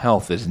mental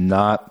health is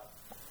not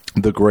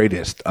the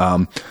greatest.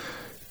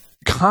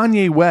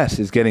 Kanye West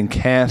is getting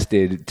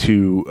casted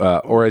to,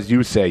 or as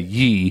you say,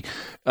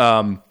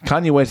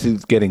 Kanye West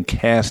is getting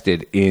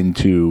casted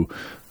into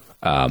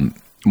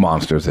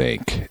Monsters,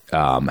 Inc.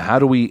 How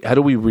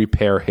do we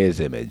repair his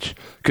image?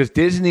 Because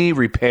Disney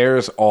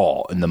repairs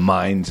all in the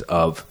minds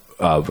of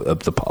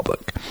the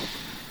public.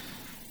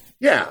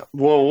 Yeah.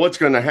 Well, what's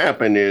going to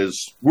happen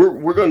is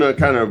we're going to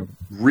kind of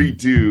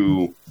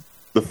redo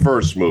the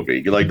first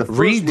movie. Like the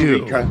first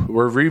movie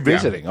we're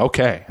revisiting. Yeah.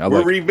 Okay.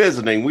 We're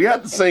revisiting. We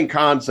have the same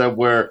concept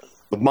where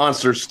the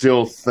monsters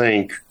still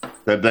think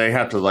that they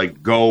have to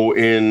like go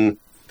in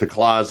to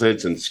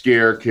closets and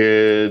scare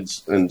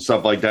kids and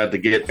stuff like that to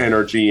get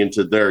energy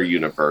into their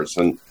universe.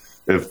 And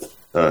if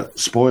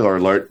spoiler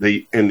alert,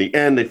 in the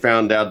end they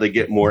found out they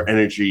get more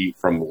energy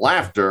from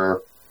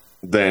laughter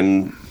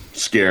than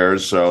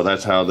scares, so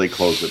that's how they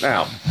close it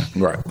out.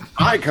 Right.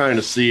 I kind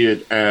of see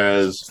it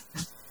as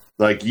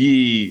like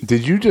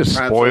Did you just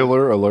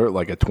spoiler alert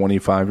like a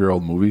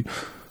 25-year-old movie?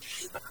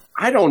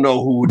 I don't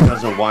know who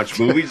doesn't watch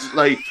movies.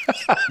 Like,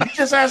 you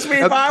just asked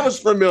me if I was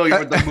familiar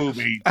with the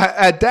movie.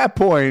 At that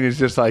point, it's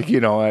just like, you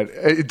know,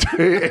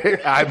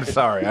 I'm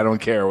sorry. I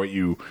don't care what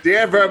you...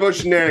 Dear Verbal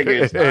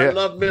Shenanigans, I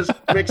love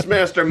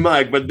Mixmaster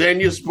Mike, but then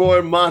you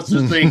spoiled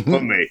Monsters, Inc.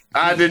 for me.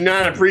 I did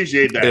not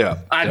appreciate that. Yeah.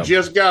 I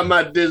just got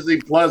my Disney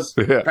Plus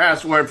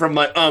password from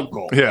my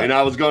uncle, and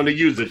I was going to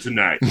use it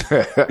tonight.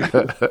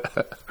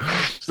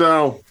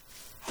 So,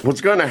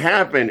 what's going to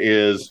happen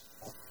is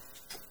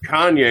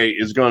Kanye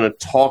is going to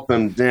talk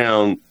them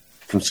down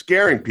from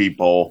scaring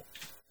people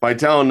by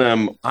telling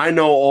them, I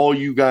know all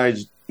you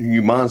guys,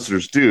 you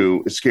monsters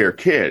do is scare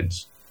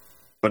kids,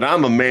 but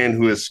I'm a man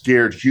who has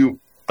scared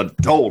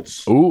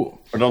adults for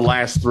the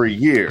last 3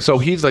 years. So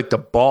he's like the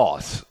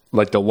boss,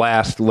 like the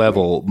last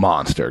level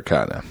monster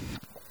kind of.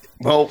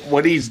 Well,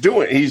 what he's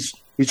doing, he's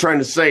trying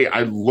to say,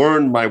 I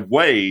learned my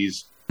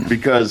ways,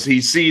 because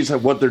he sees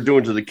what they're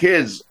doing to the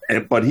kids,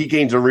 but he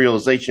gains a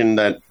realization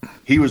that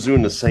he was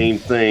doing the same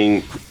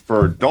thing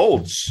for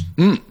adults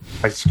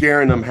by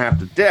scaring them half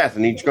to death.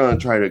 And he's going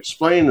to try to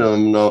explain to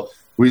them, no,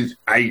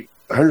 I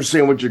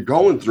understand what you're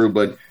going through,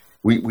 but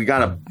we got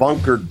to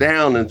bunker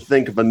down and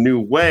think of a new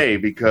way,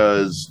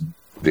 because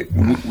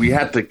we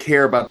have to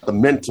care about the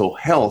mental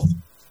health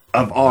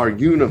of our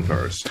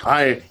universe.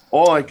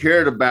 All I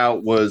cared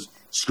about was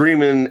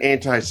screaming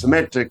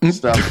anti-Semitic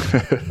stuff,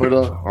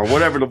 or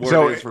whatever the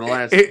word is for the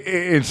last.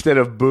 Instead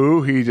of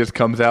boo, he just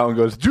comes out and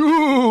goes,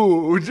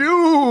 Jew,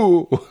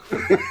 Jew.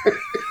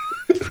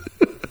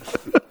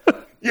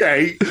 Yeah,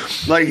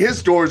 his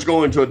story's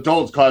going to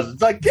adults cause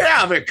it's like, get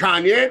out of it,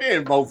 Kanye. I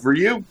didn't vote for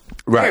you.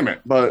 Right. Damn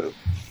it. But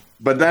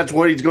that's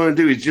what he's going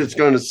to do. He's just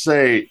going to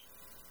say,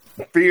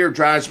 fear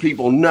drives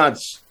people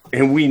nuts,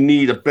 and we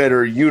need a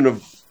better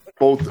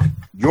both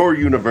your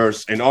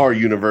universe and our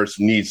universe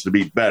needs to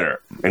be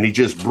better. And he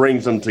just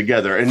brings them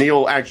together. And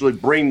he'll actually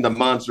bring the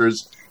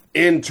monsters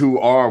into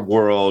our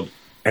world,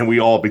 and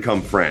we all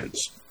become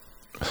friends.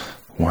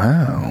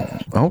 Wow.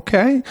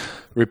 Okay.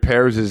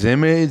 Repairs his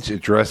image,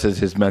 addresses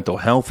his mental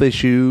health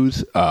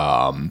issues.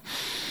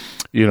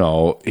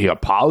 He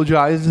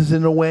apologizes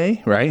in a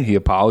way, right? He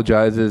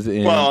apologizes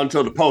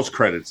until the post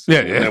credits. Yeah.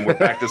 And then we're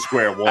back to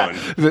square one.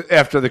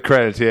 After the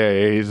credits,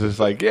 he's just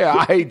like,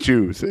 I hate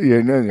Jews.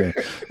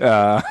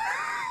 All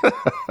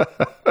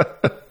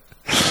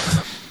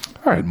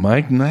right,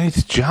 Mike,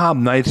 nice job.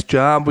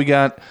 We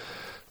got,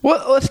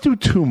 let's do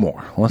two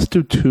more.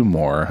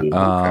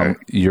 Okay.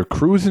 You're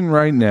cruising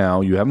right now.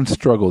 You haven't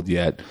struggled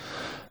yet,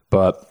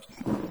 but,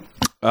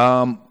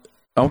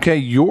 okay,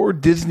 your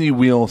Disney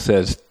wheel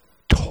says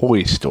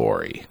Toy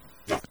Story.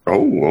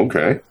 Oh,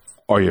 okay.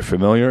 Are you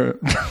familiar?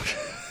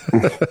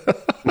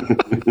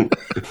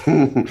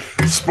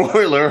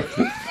 Spoiler,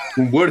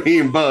 Woody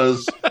and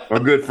Buzz are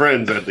good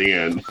friends at the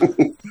end.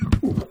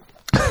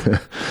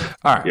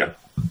 All right. Yeah.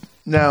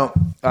 Now,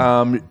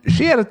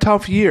 she had a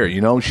tough year.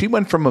 She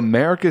went from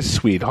America's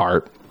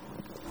Sweetheart,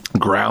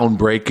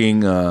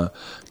 groundbreaking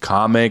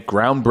comic,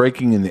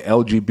 groundbreaking in the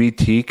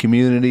LGBT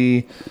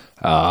community,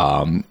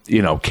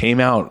 came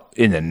out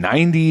in the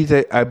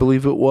 90s, I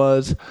believe it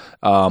was.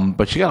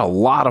 But she got a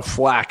lot of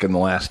flack in the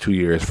last 2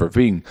 years for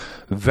being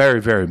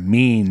very, very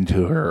mean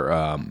to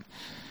her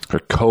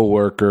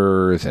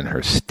coworkers and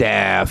her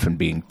staff, and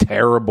being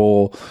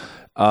terrible.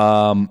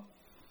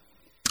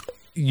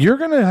 You're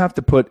going to have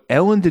to put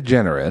Ellen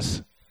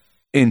DeGeneres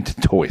into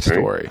Toy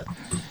Story.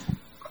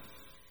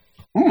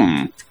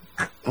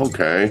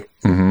 Okay.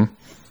 Mm-hmm.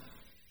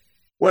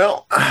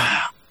 Well,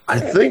 I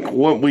think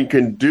what we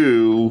can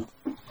do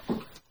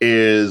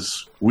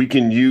is we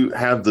can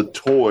have the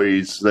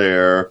toys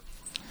there,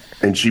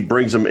 and she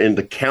brings them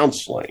into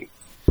counseling.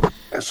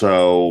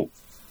 So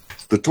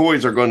the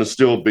toys are going to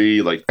still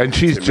be like, and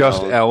she's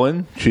just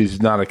Ellen.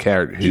 She's not a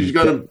character. She's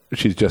just Ellen.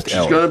 She's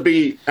going to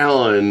be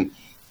Ellen,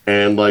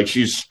 and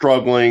she's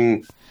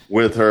struggling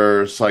with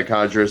her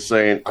psychiatrist,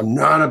 saying, "I'm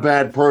not a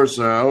bad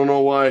person. I don't know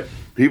why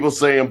people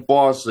say I'm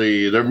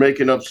bossy. They're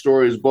making up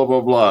stories, blah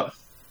blah blah."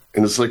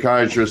 And the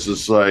psychiatrist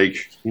is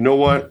like, "You know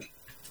what?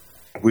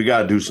 We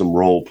got to do some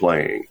role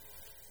playing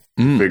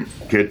to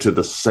get to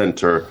the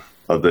center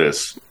of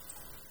this."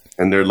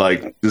 And they're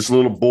like, "This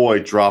little boy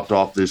dropped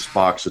off this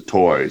box of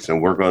toys,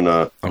 and we're going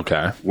to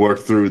work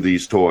through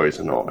these toys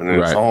and all." And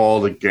it's all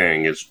the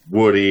gang. It's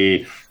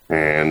Woody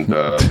and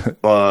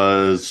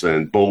Buzz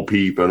and Bo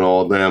Peep and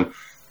all of them.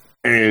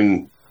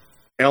 And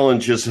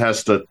Ellen just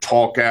has to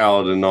talk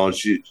out and all.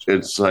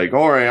 It's like,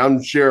 "All right,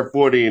 I'm Sheriff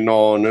Woody and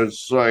all." And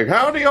it's like,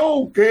 "Howdy,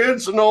 old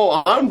kids and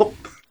all. I'm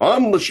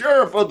the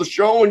sheriff of the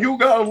show, and you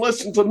gotta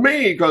listen to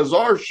me because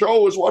our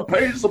show is what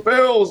pays the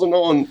bills and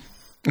all." And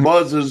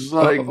Buzz is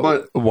like,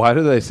 "But why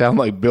do they sound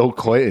like Bill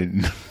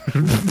Clinton?"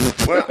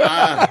 Well,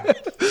 I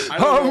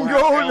don't know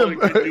how Ellen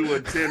could do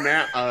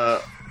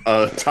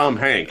a Tom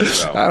Hanks.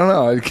 So. I don't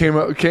know. It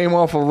came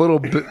off a little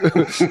bit.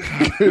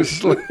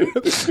 It's like,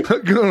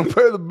 I'm gonna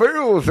pay the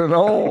bills and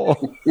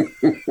all.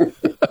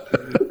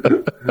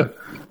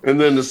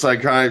 And then the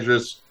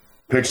psychiatrist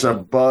picks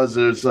up Buzz,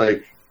 and it's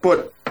like,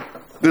 "But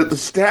the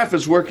staff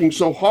is working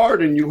so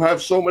hard, and you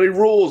have so many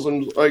rules."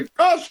 And like,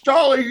 "Gosh,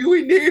 Charlie,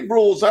 we need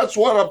rules. That's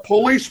what a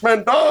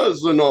policeman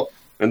does." And all.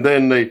 And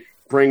then they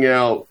bring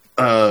out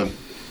the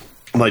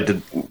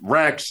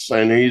Rex,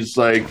 and he's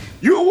like,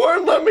 "You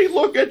wouldn't let me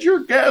look at your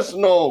guests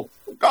and all.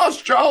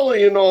 Gosh,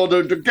 Charlie, and all.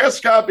 The guests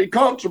gotta be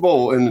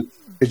comfortable." And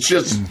it's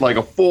just like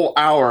a full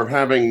hour of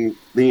having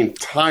the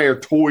entire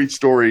Toy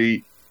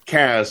Story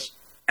cast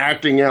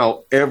acting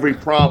out every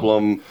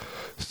problem.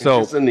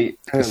 So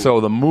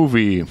the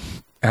movie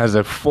has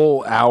a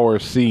full hour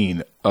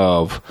scene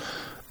of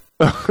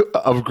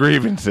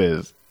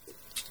grievances.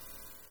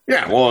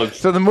 Yeah, well,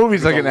 so the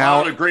movie's like an hour.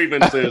 A lot of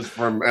grievances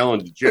from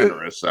Ellen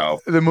DeGeneres. So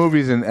the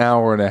movie's an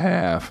hour and a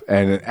half,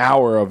 and an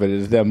hour of it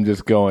is them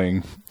just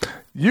going,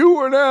 "You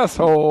were an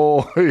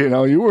asshole.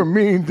 You were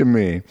mean to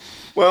me."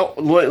 Well,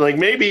 like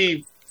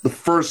maybe the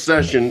first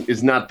session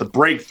is not the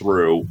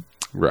breakthrough,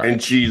 Right.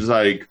 And she's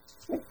like,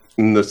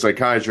 and the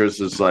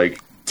psychiatrist is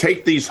like,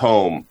 take these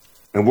home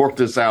and work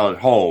this out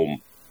at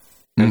home.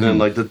 And then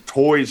like the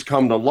toys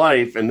come to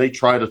life and they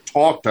try to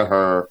talk to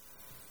her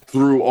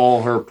through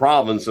all her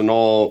problems and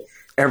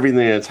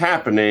everything that's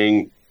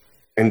happening.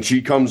 And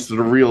she comes to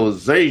the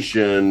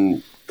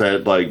realization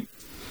that like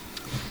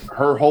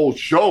her whole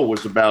show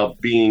was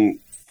about being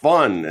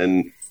fun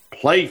and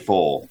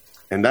playful.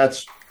 And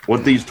that's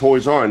what these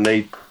toys are. And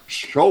they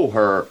show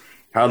her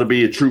how to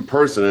be a true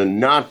person and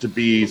not to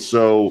be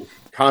so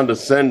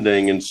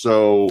condescending and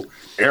so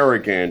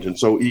arrogant and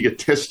so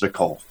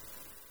egotistical.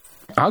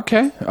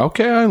 Okay,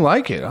 I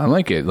like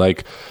it.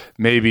 Like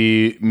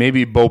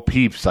maybe Bo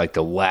Peep's like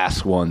the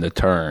last one to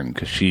turn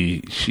because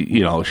she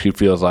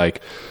feels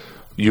like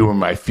you were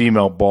my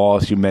female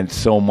boss. You meant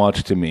so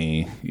much to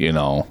me. You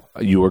know,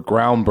 you were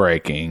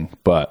groundbreaking,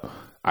 but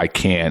I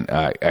can't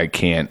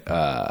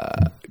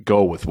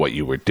go with what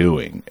you were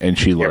doing. And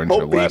she learns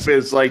her lesson. Bo Peep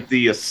is like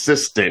the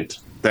assistant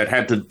that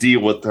had to deal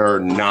with her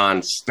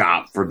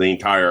nonstop for the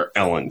entire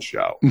Ellen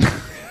show.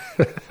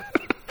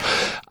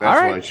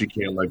 That's why she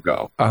can't let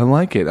go. I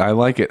like it.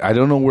 I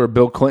don't know where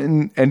Bill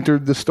Clinton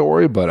entered the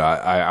story, but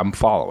I'm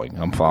following.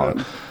 Bill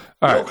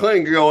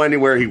Clinton can go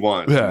anywhere he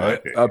wants. Yeah,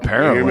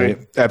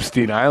 apparently.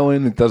 Epstein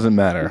Island, it doesn't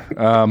matter.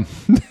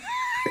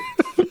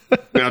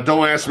 Now,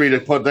 don't ask me to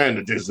put that in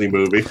a Disney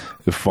movie.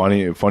 Funny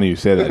you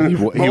said that.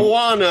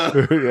 Moana.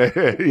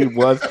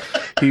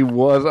 He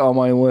was on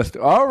my list.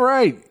 All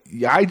right.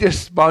 I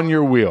just spun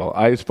your wheel.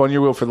 For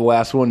the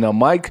last one. Now,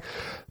 Mike,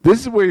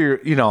 this is where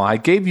I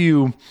gave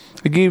you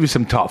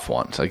some tough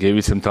ones.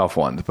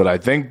 But I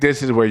think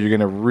this is where you're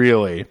going to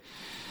really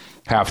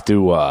have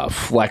to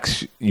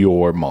flex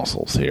your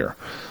muscles here.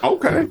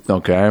 Okay.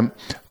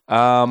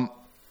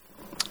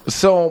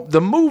 So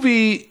the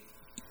movie,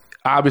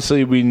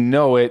 obviously we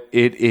know it.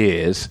 It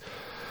is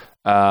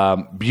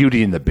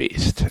Beauty and the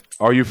Beast.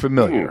 Are you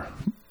familiar?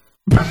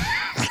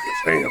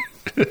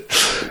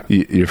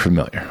 You're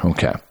familiar.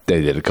 Okay.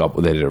 They did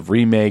a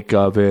remake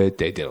of it.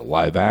 They did a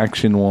live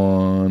action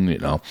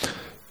one,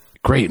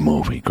 Great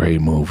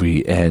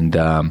movie. And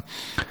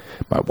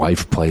my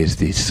wife plays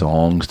these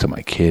songs to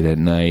my kid at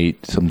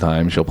night.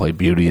 Sometimes she'll play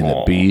Beauty and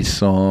the Beast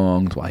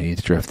songs while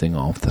he's drifting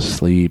off to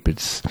sleep.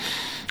 It's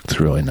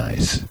really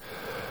nice.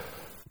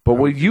 But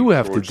what you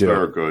have to do...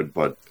 They're good,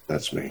 but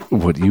that's me.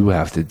 What you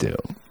have to do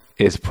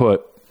is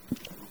put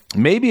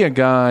maybe a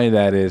guy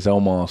that is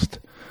almost...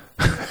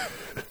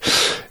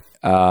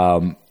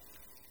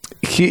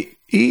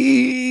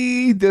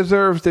 he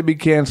deserves to be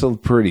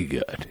canceled pretty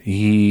good.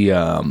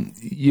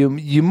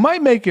 You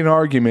might make an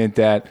argument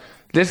that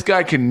this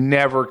guy can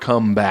never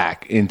come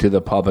back into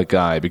the public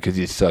eye because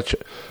he's such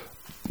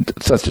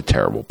a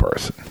terrible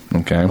person.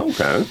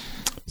 Okay.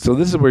 So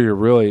this is where you're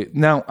really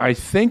now. I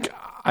think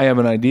I have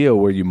an idea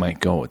where you might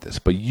go with this,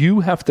 but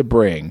you have to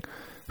bring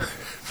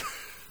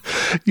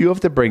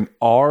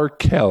R.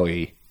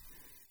 Kelly.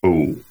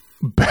 Ooh.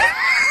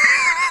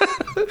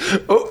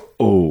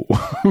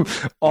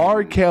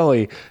 R.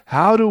 Kelly,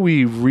 how do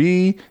we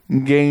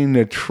regain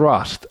the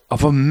trust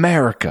of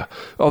America,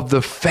 of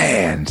the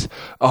fans,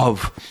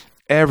 of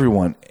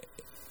everyone,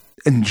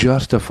 and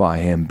justify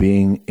him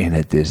being in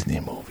a Disney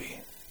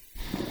movie?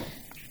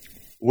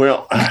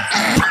 Well, I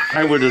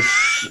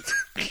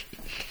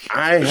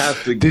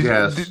have to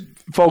guess.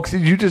 Folks,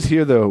 did you just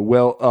hear that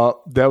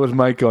was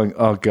Mike going,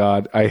 oh,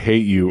 God, I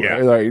hate you. Yeah.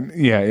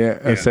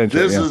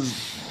 Essentially. This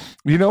is...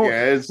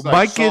 it's like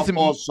Mike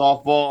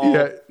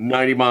softball,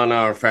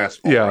 90-mile-an-hour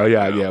fastball.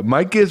 Yeah.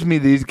 Mike gives me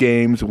these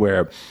games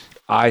where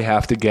I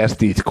have to guess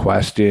these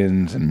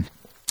questions, and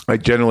I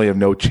generally have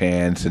no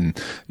chance,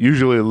 and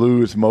usually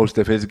lose most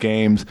of his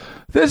games.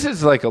 This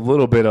is like a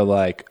little bit of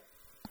like,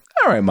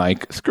 all right,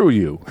 Mike, screw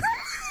you.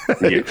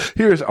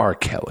 Here's R.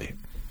 Kelly.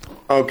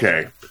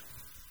 Okay.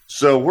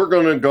 So we're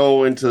going to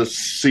go into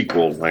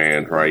sequel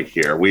land right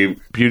here.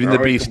 Beauty and the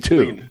Beast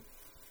 2.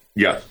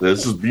 Yes,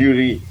 this is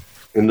Beauty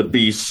and the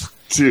Beast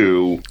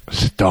 2.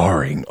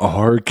 Starring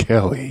R.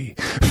 Kelly.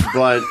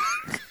 But,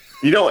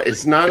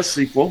 it's not a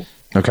sequel.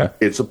 Okay.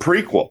 It's a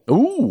prequel.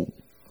 Ooh.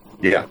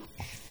 Yeah.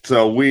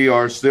 So we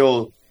are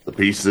still, the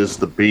Beast is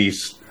the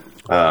Beast.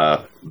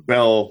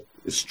 Belle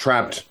is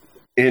trapped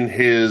in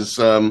his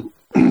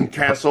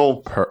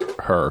castle.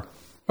 Her.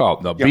 Oh,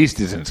 no, Beast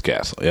is in his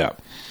castle. Yeah.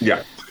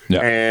 Yeah.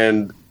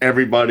 And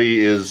everybody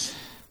is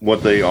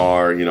what they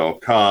are,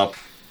 cop,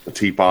 a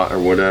teapot, or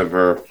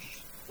whatever.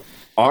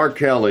 R.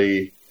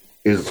 Kelly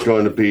is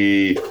going to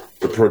be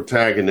the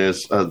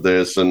protagonist of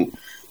this, and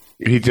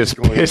he just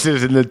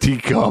pisses in the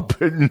teacup.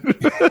 And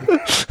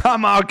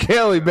I'm R.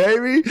 Kelly,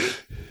 baby.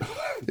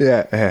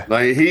 Yeah.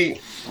 Like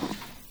he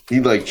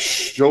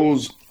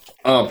shows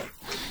up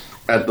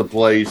at the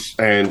place,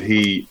 and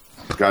he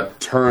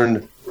got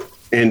turned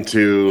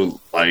into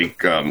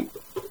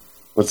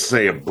let's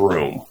say a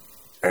broom.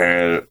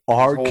 And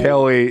R.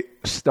 Kelly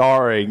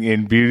starring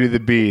in Beauty and the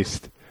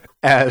Beast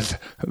as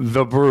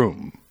the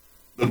broom.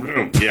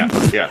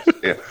 Yeah.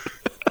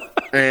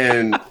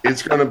 And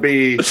it's going to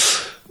be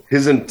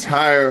his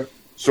entire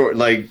story.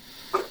 Like,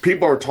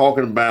 people are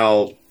talking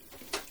about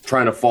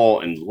trying to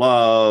fall in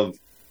love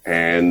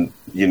and,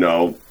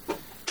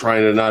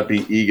 trying to not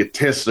be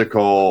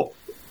egotistical.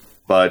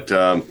 But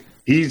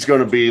he's going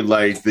to be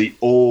like the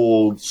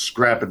old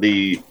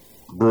scrappy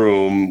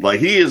broom. Like,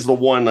 he is the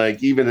one,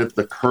 like, even if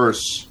the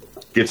curse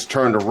gets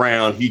turned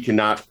around, he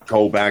cannot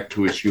go back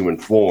to his human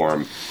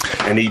form.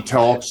 And he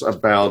talks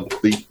about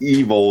the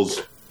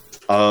evils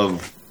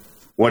of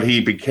what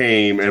he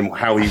became and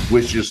how he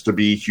wishes to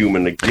be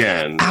human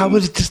again. I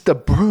was just a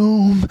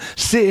broom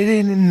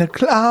sitting in the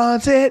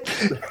closet,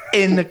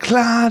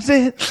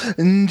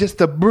 and just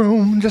a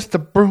broom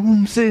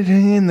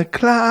sitting in the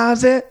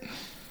closet.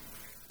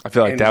 I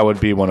feel like that would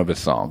be one of his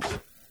songs.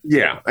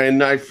 Yeah,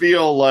 and I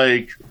feel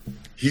like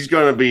he's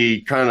going to be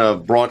kind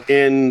of brought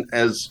in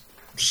as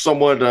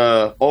somewhat,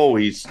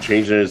 he's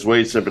changing his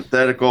ways,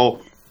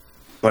 sympathetical.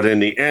 But in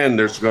the end,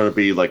 there's going to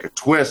be like a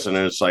twist, and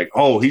it's like,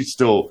 he's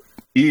still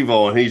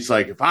evil. And he's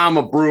like, if I'm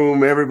a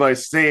broom,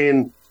 everybody's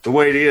staying the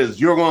way it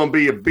is. You're going to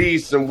be a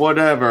beast and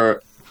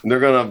whatever. And they're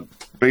going to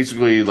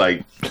basically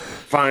like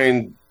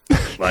find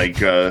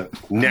like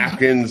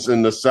napkins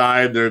in the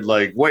side. They're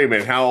like, wait a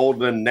minute, how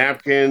old are the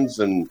napkins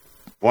and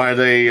why are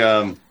they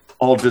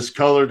all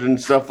discolored and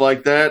stuff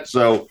like that?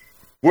 So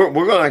we're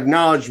going to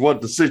acknowledge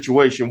what the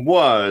situation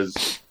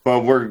was,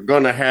 but we're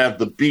going to have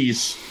the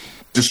beast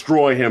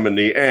destroy him in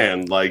the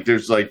end. Like,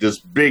 there's like this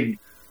big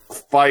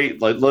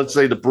fight. Like, let's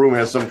say the broom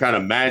has some kind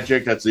of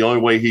magic. That's the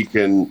only way he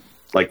can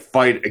like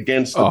fight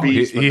against the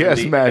beast. He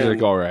has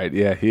magic, all right.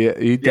 Yeah,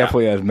 he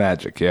definitely has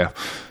magic. Yeah.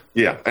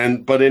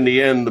 But in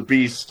the end, the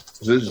beast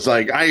is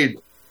like, I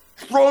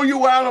throw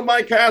you out of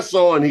my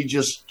castle, and he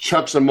just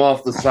chucks him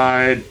off the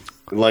side,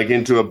 like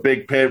into a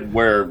big pit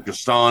where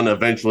Gaston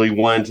eventually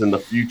went in the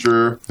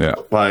future. Yeah,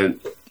 but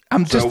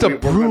I'm just a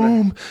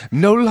broom,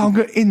 no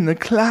longer in the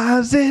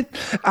closet.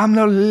 I'm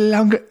no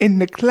longer in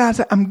the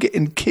closet. I'm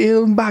getting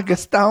killed by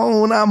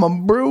Gaston. I'm a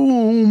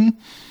broom.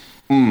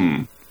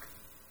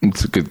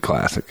 It's a good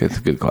classic.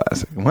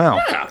 Wow.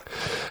 Yeah.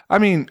 I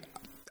mean,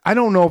 I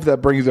don't know if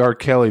that brings R.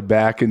 Kelly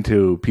back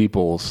into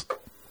people's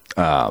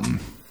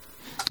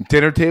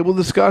dinner table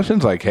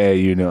discussions. Like,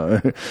 hey,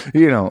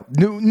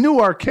 new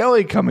R.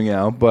 Kelly coming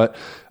out, but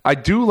I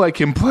do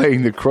like him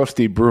playing the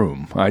crusty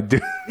broom. I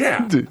do.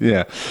 Yeah.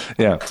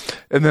 Yeah.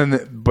 And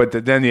then,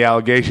 then the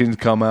allegations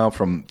come out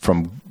from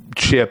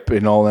Chip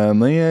and all that. I'm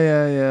like,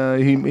 yeah.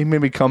 He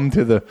made me come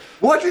to the.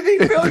 What did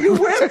he fill you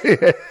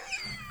with?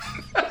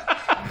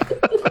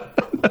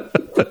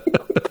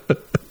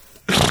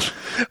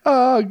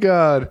 Oh,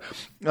 God.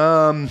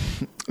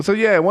 So,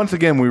 yeah, once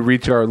again, we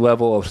reach our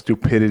level of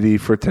stupidity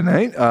for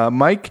tonight.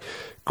 Mike,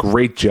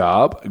 great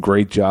job.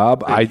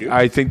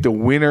 I think the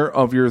winner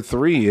of your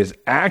three is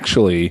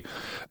actually,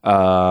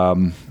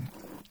 what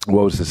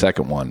was the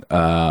second one?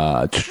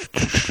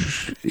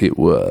 It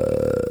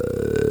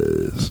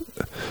was,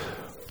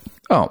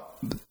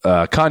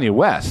 Kanye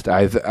West.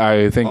 I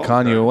think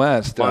Kanye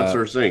West.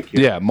 Monsters Inc.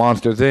 Yeah,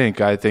 Monsters Inc.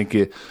 I think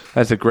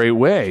that's a great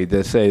way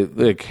to say,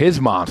 like,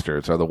 his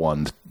monsters are the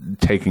ones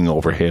taking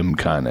over him,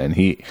 kind of, and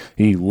he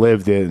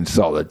lived it and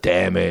saw the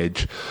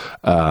damage.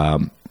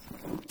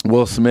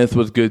 Will Smith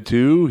was good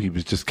too. He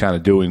was just kind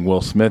of doing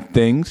Will Smith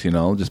things,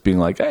 just being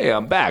like, hey,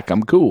 I'm back,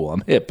 I'm cool,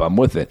 I'm hip, I'm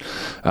with it.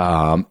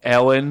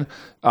 Ellen,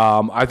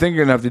 I think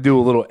you're gonna have to do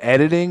a little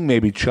editing,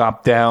 maybe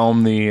chop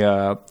down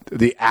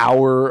the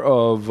hour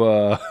of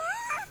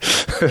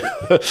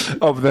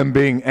of them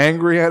being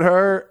angry at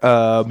her.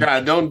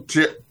 God,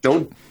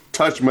 don't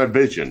touch my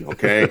vision,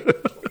 okay?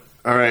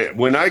 All right,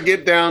 when I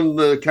get down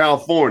to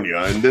California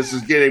and this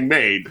is getting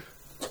made,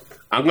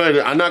 I'm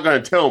not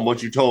gonna tell them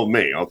what you told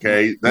me,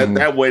 okay?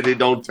 That way they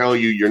don't tell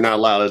you you're not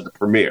allowed at the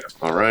premiere,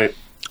 all right?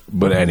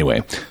 But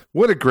anyway,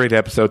 what a great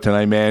episode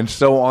tonight, man!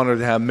 So honored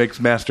to have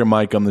Mixmaster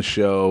Mike on the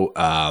show,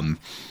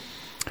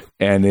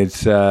 and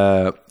it's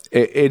a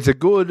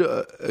good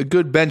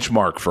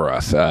benchmark for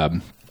us.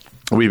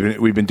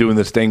 We've been doing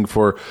this thing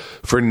for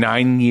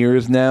 9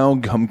 years now,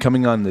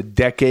 coming on the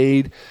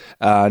decade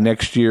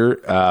next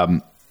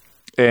year.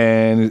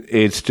 And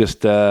it's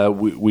just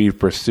we've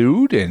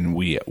pursued and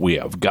we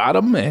have got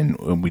them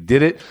and we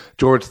did it.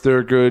 George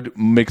Thurgood,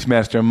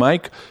 Mixmaster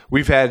Mike.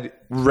 We've had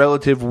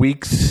relative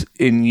weeks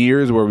in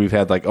years where we've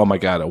had like, oh my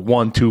God, a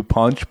 1-2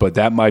 punch, but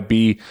that might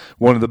be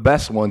one of the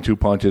best 1-2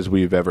 punches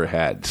we've ever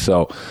had.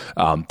 So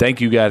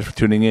thank you guys for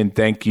tuning in.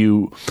 Thank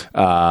you,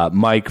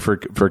 Mike, for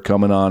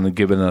coming on and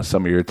giving us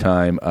some of your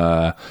time.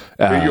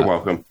 You're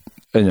welcome.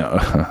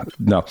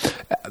 No,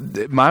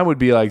 mine would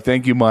be like,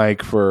 thank you,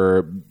 Mike,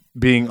 for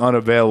being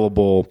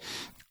unavailable,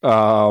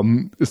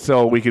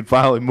 so we could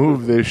finally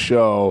move this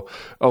show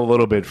a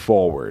little bit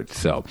forward.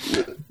 So,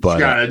 but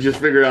Scott, I just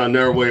figured out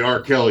another way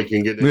R. Kelly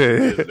can get into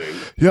visiting.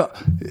 Yeah,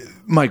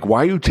 Mike,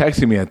 why are you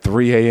texting me at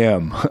 3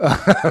 a.m.?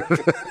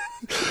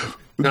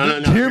 No.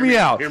 Hear me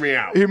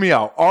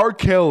out. R.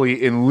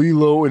 Kelly and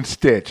Lilo and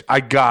Stitch. I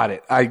got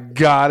it. I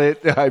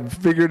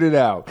figured it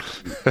out.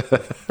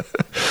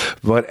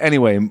 But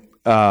anyway,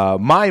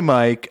 my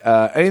Mike,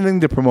 anything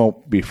to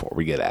promote before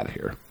we get out of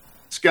here?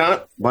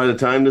 Scott, by the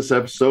time this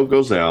episode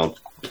goes out,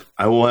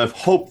 I will have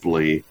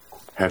hopefully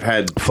have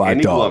had Five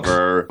Danny dogs.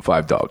 Glover,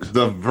 5 dogs.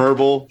 the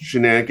verbal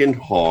shenanigan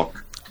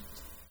hawk,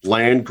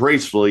 land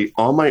gracefully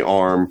on my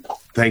arm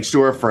thanks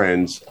to our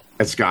friends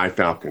at Sky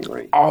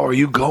Falconry. Oh, are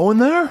you going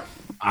there?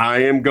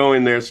 I am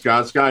going there,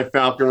 Scott. Sky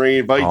Falconry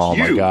invites Oh you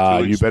my God!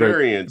 to You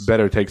experience.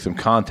 better take some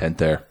content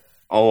there.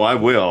 Oh, I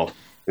will.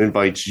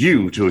 Invites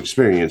you to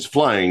experience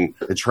flying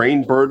a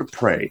trained bird of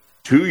prey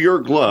to your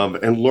glove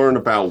and learn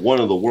about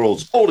one of the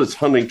world's oldest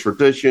hunting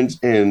traditions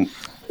in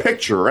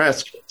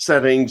picturesque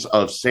settings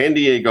of San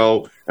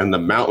Diego and the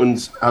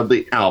mountains of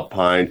the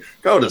Alpine.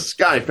 Go to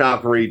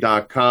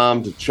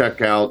skyfalconry.com to check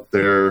out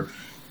their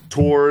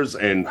tours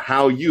and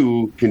how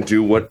you can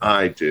do what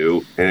I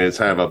do, and it's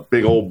have a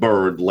big old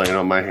bird laying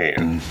on my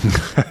hand.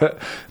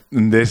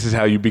 And this is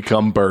how you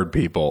become bird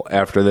people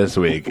after this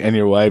week. And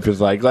your wife is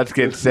like, let's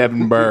get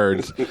 7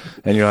 birds.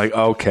 And you're like,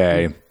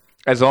 okay,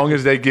 as long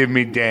as they give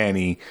me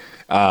Danny.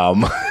 We're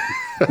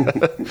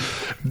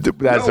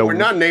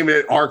not naming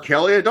it R.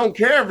 Kelly. I don't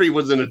care if he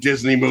was in a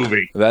Disney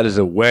movie. That is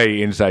a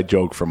way inside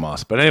joke from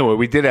us. But anyway,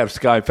 we did have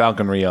Sky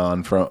Falconry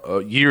on from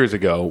years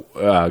ago.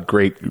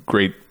 Great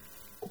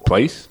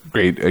place,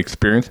 great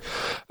experience.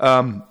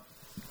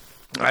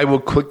 I will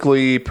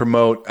quickly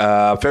promote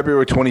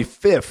February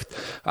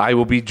 25th. I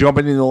will be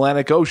jumping in the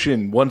Atlantic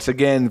Ocean once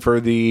again for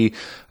the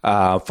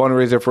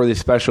fundraiser for the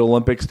Special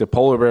Olympics, the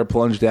Polar Bear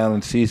Plunge Down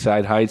in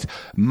Seaside Heights.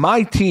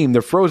 My team,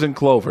 the Frozen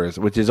Clovers,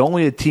 which is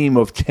only a team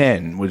of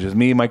 10, which is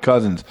me and my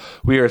cousins,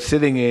 we are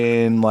sitting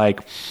in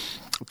like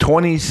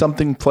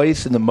 20-something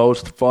place in the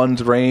most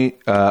funds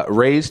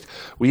raised.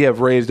 We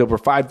have raised over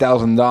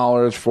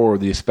 $5,000 for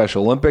the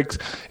Special Olympics.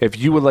 If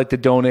you would like to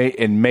donate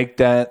and make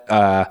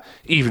that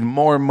even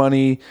more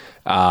money,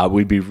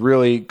 we'd be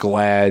really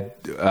glad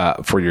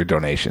for your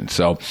donation.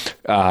 So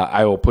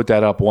I will put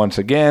that up once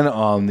again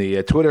on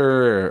the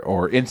Twitter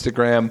or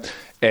Instagram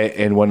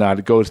and whatnot.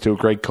 It goes to a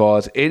great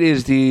cause. It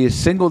is the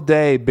single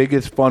day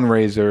biggest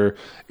fundraiser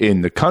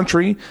in the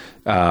country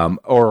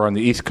or on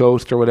the East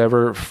Coast or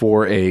whatever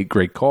for a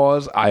great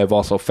cause. I have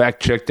also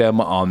fact-checked them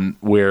on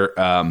where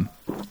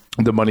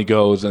the money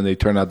goes, and they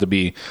turn out to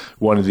be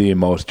one of the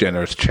most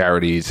generous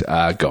charities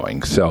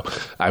going. So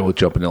I will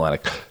jump in the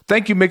Atlantic.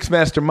 Thank you,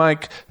 Mixmaster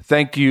Mike.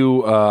 Thank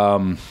you,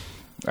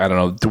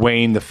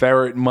 Dwayne the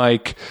Ferret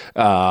Mike.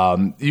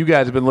 You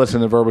guys have been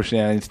listening to Verbal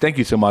Shenanigans. Thank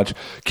you so much.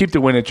 Keep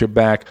the wind at your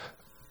back.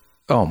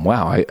 Oh,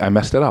 wow, I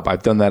messed it up.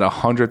 I've done that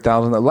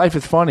 100,000. Life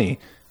is funny.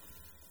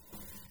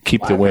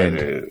 Keep the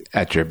wind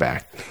at your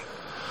back.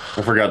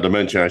 I forgot to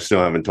mention, I still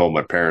haven't told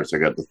my parents I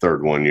got the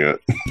third one yet.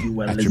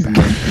 You are listening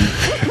to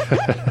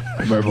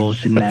Verbal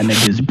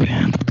Shenanigans.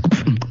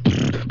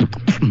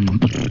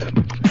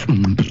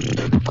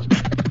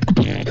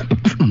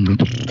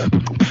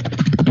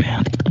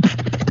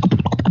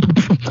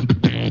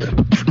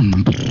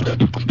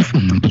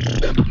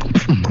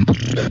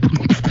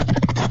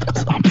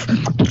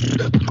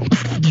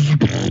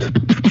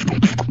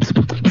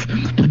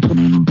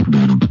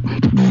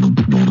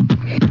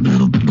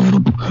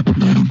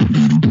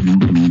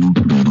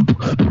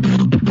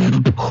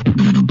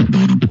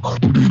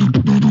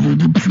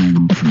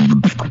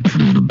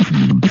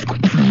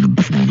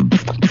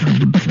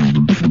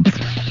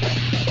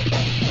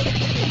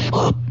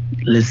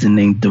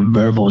 Listening to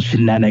Verbal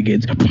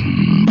Shenanigans.